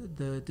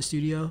the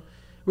studio.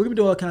 We're going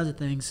to be doing all kinds of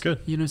things. Good.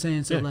 You know what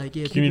I'm saying?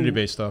 So,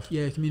 community-based stuff.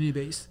 Yeah,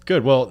 community-based.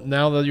 Good. Well,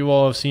 now that you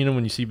all have seen him,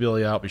 when you see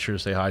Billy out, be sure to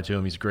say hi to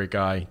him. He's a great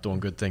guy,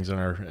 doing good things in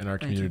our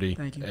community.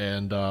 Thank you.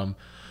 And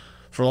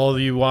for all of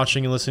you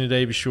watching and listening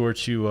today, be sure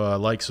to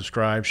like,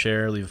 subscribe,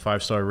 share, leave a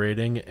 5-star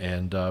rating,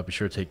 and be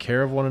sure to take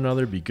care of one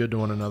another, be good to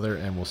one another,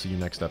 and we'll see you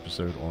next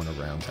episode on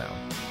Around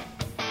Town.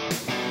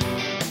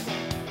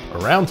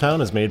 Around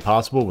Town is made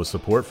possible with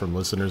support from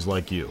listeners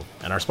like you,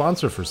 and our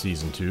sponsor for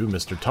Season 2,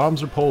 Mr. Tom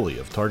Zerpoli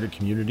of Target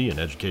Community and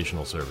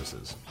Educational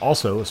Services.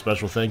 Also, a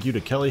special thank you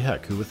to Kelly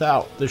Heck, who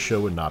without this show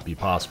would not be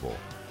possible.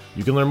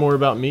 You can learn more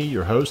about me,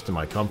 your host, and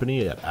my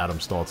company at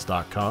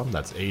adamstultz.com.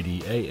 That's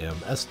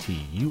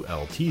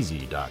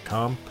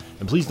ADAMSTULTZ.com.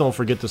 And please don't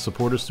forget to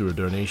support us through a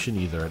donation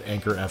either at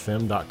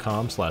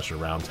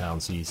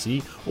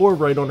anchorfm.com/aroundtowncc or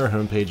right on our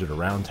homepage at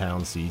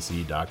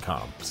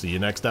aroundtowncc.com. See you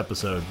next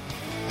episode.